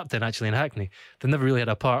formed in Clapton, actually, in Hackney. They've never really had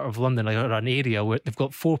a part of London, or an area where they've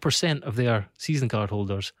got 4% of their season card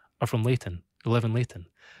holders are from Leyton, 11 Leyton.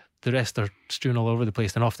 The rest are strewn all over the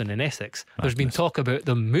place, and often in Essex. There's been talk about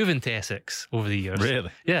them moving to Essex over the years.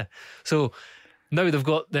 Really? Yeah. So now they've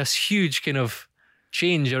got this huge kind of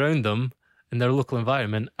change around them in their local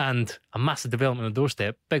environment and a massive development on the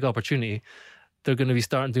doorstep, big opportunity. They're going to be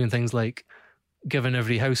starting doing things like giving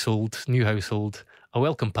every new household, a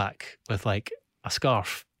welcome pack with like a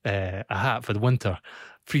scarf, a hat for the winter,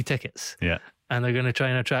 free tickets. Yeah. And they're going to try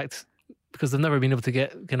and attract, because they've never been able to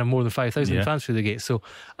get kind of more than 5,000 fans through the gate. So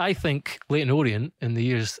I think Leyton Orient in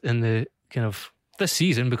the kind of this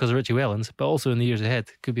season, because of Richie Wellens, but also in the years ahead,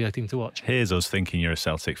 could be a team to watch. Here's us thinking you're a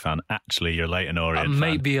Celtic fan. Actually, you're a Leyton Orient fan.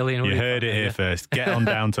 Might be a Leyton Orient fan. You heard it here first. Get on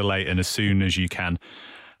down to Leyton as soon as you can.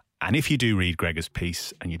 And if you do read Gregor's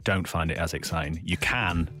piece and you don't find it as exciting, you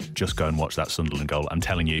can just go and watch that Sunderland goal. I'm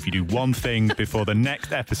telling you, if you do one thing before the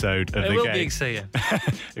next episode of the game... It will be exciting.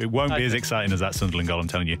 It won't be as exciting as that Sunderland goal, I'm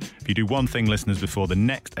telling you. If you do one thing, listeners, before the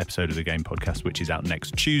next episode of the Game Podcast, which is out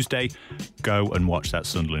next Tuesday, go and watch that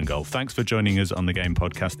Sunderland goal. Thanks for joining us on the Game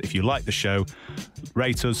Podcast. If you like the show,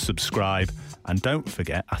 rate us, subscribe, and don't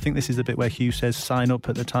forget, I think this is the bit where Hugh says sign up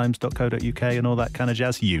at thetimes.co.uk and all that kind of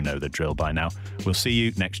jazz. You know the drill by now. We'll see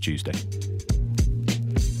you next Tuesday.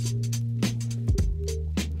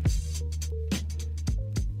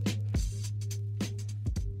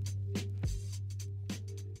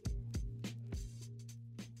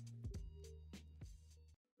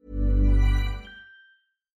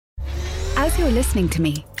 As you're listening to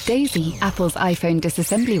me, Daisy, Apple's iPhone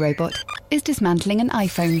disassembly robot, is dismantling an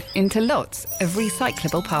iPhone into lots of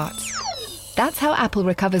recyclable parts. That's how Apple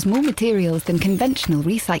recovers more materials than conventional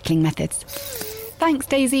recycling methods. Thanks,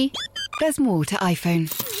 Daisy. There's more to iPhone.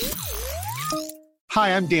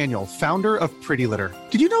 Hi, I'm Daniel, founder of Pretty Litter.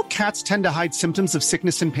 Did you know cats tend to hide symptoms of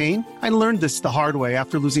sickness and pain? I learned this the hard way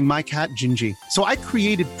after losing my cat, Gingy. So I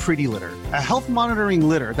created Pretty Litter, a health monitoring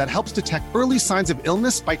litter that helps detect early signs of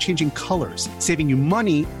illness by changing colors, saving you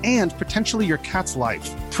money and potentially your cat's life.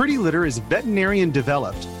 Pretty Litter is veterinarian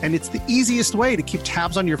developed, and it's the easiest way to keep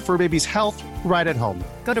tabs on your fur baby's health right at home.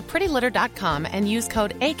 Go to prettylitter.com and use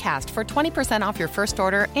code ACAST for 20% off your first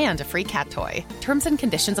order and a free cat toy. Terms and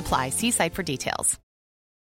conditions apply. See site for details.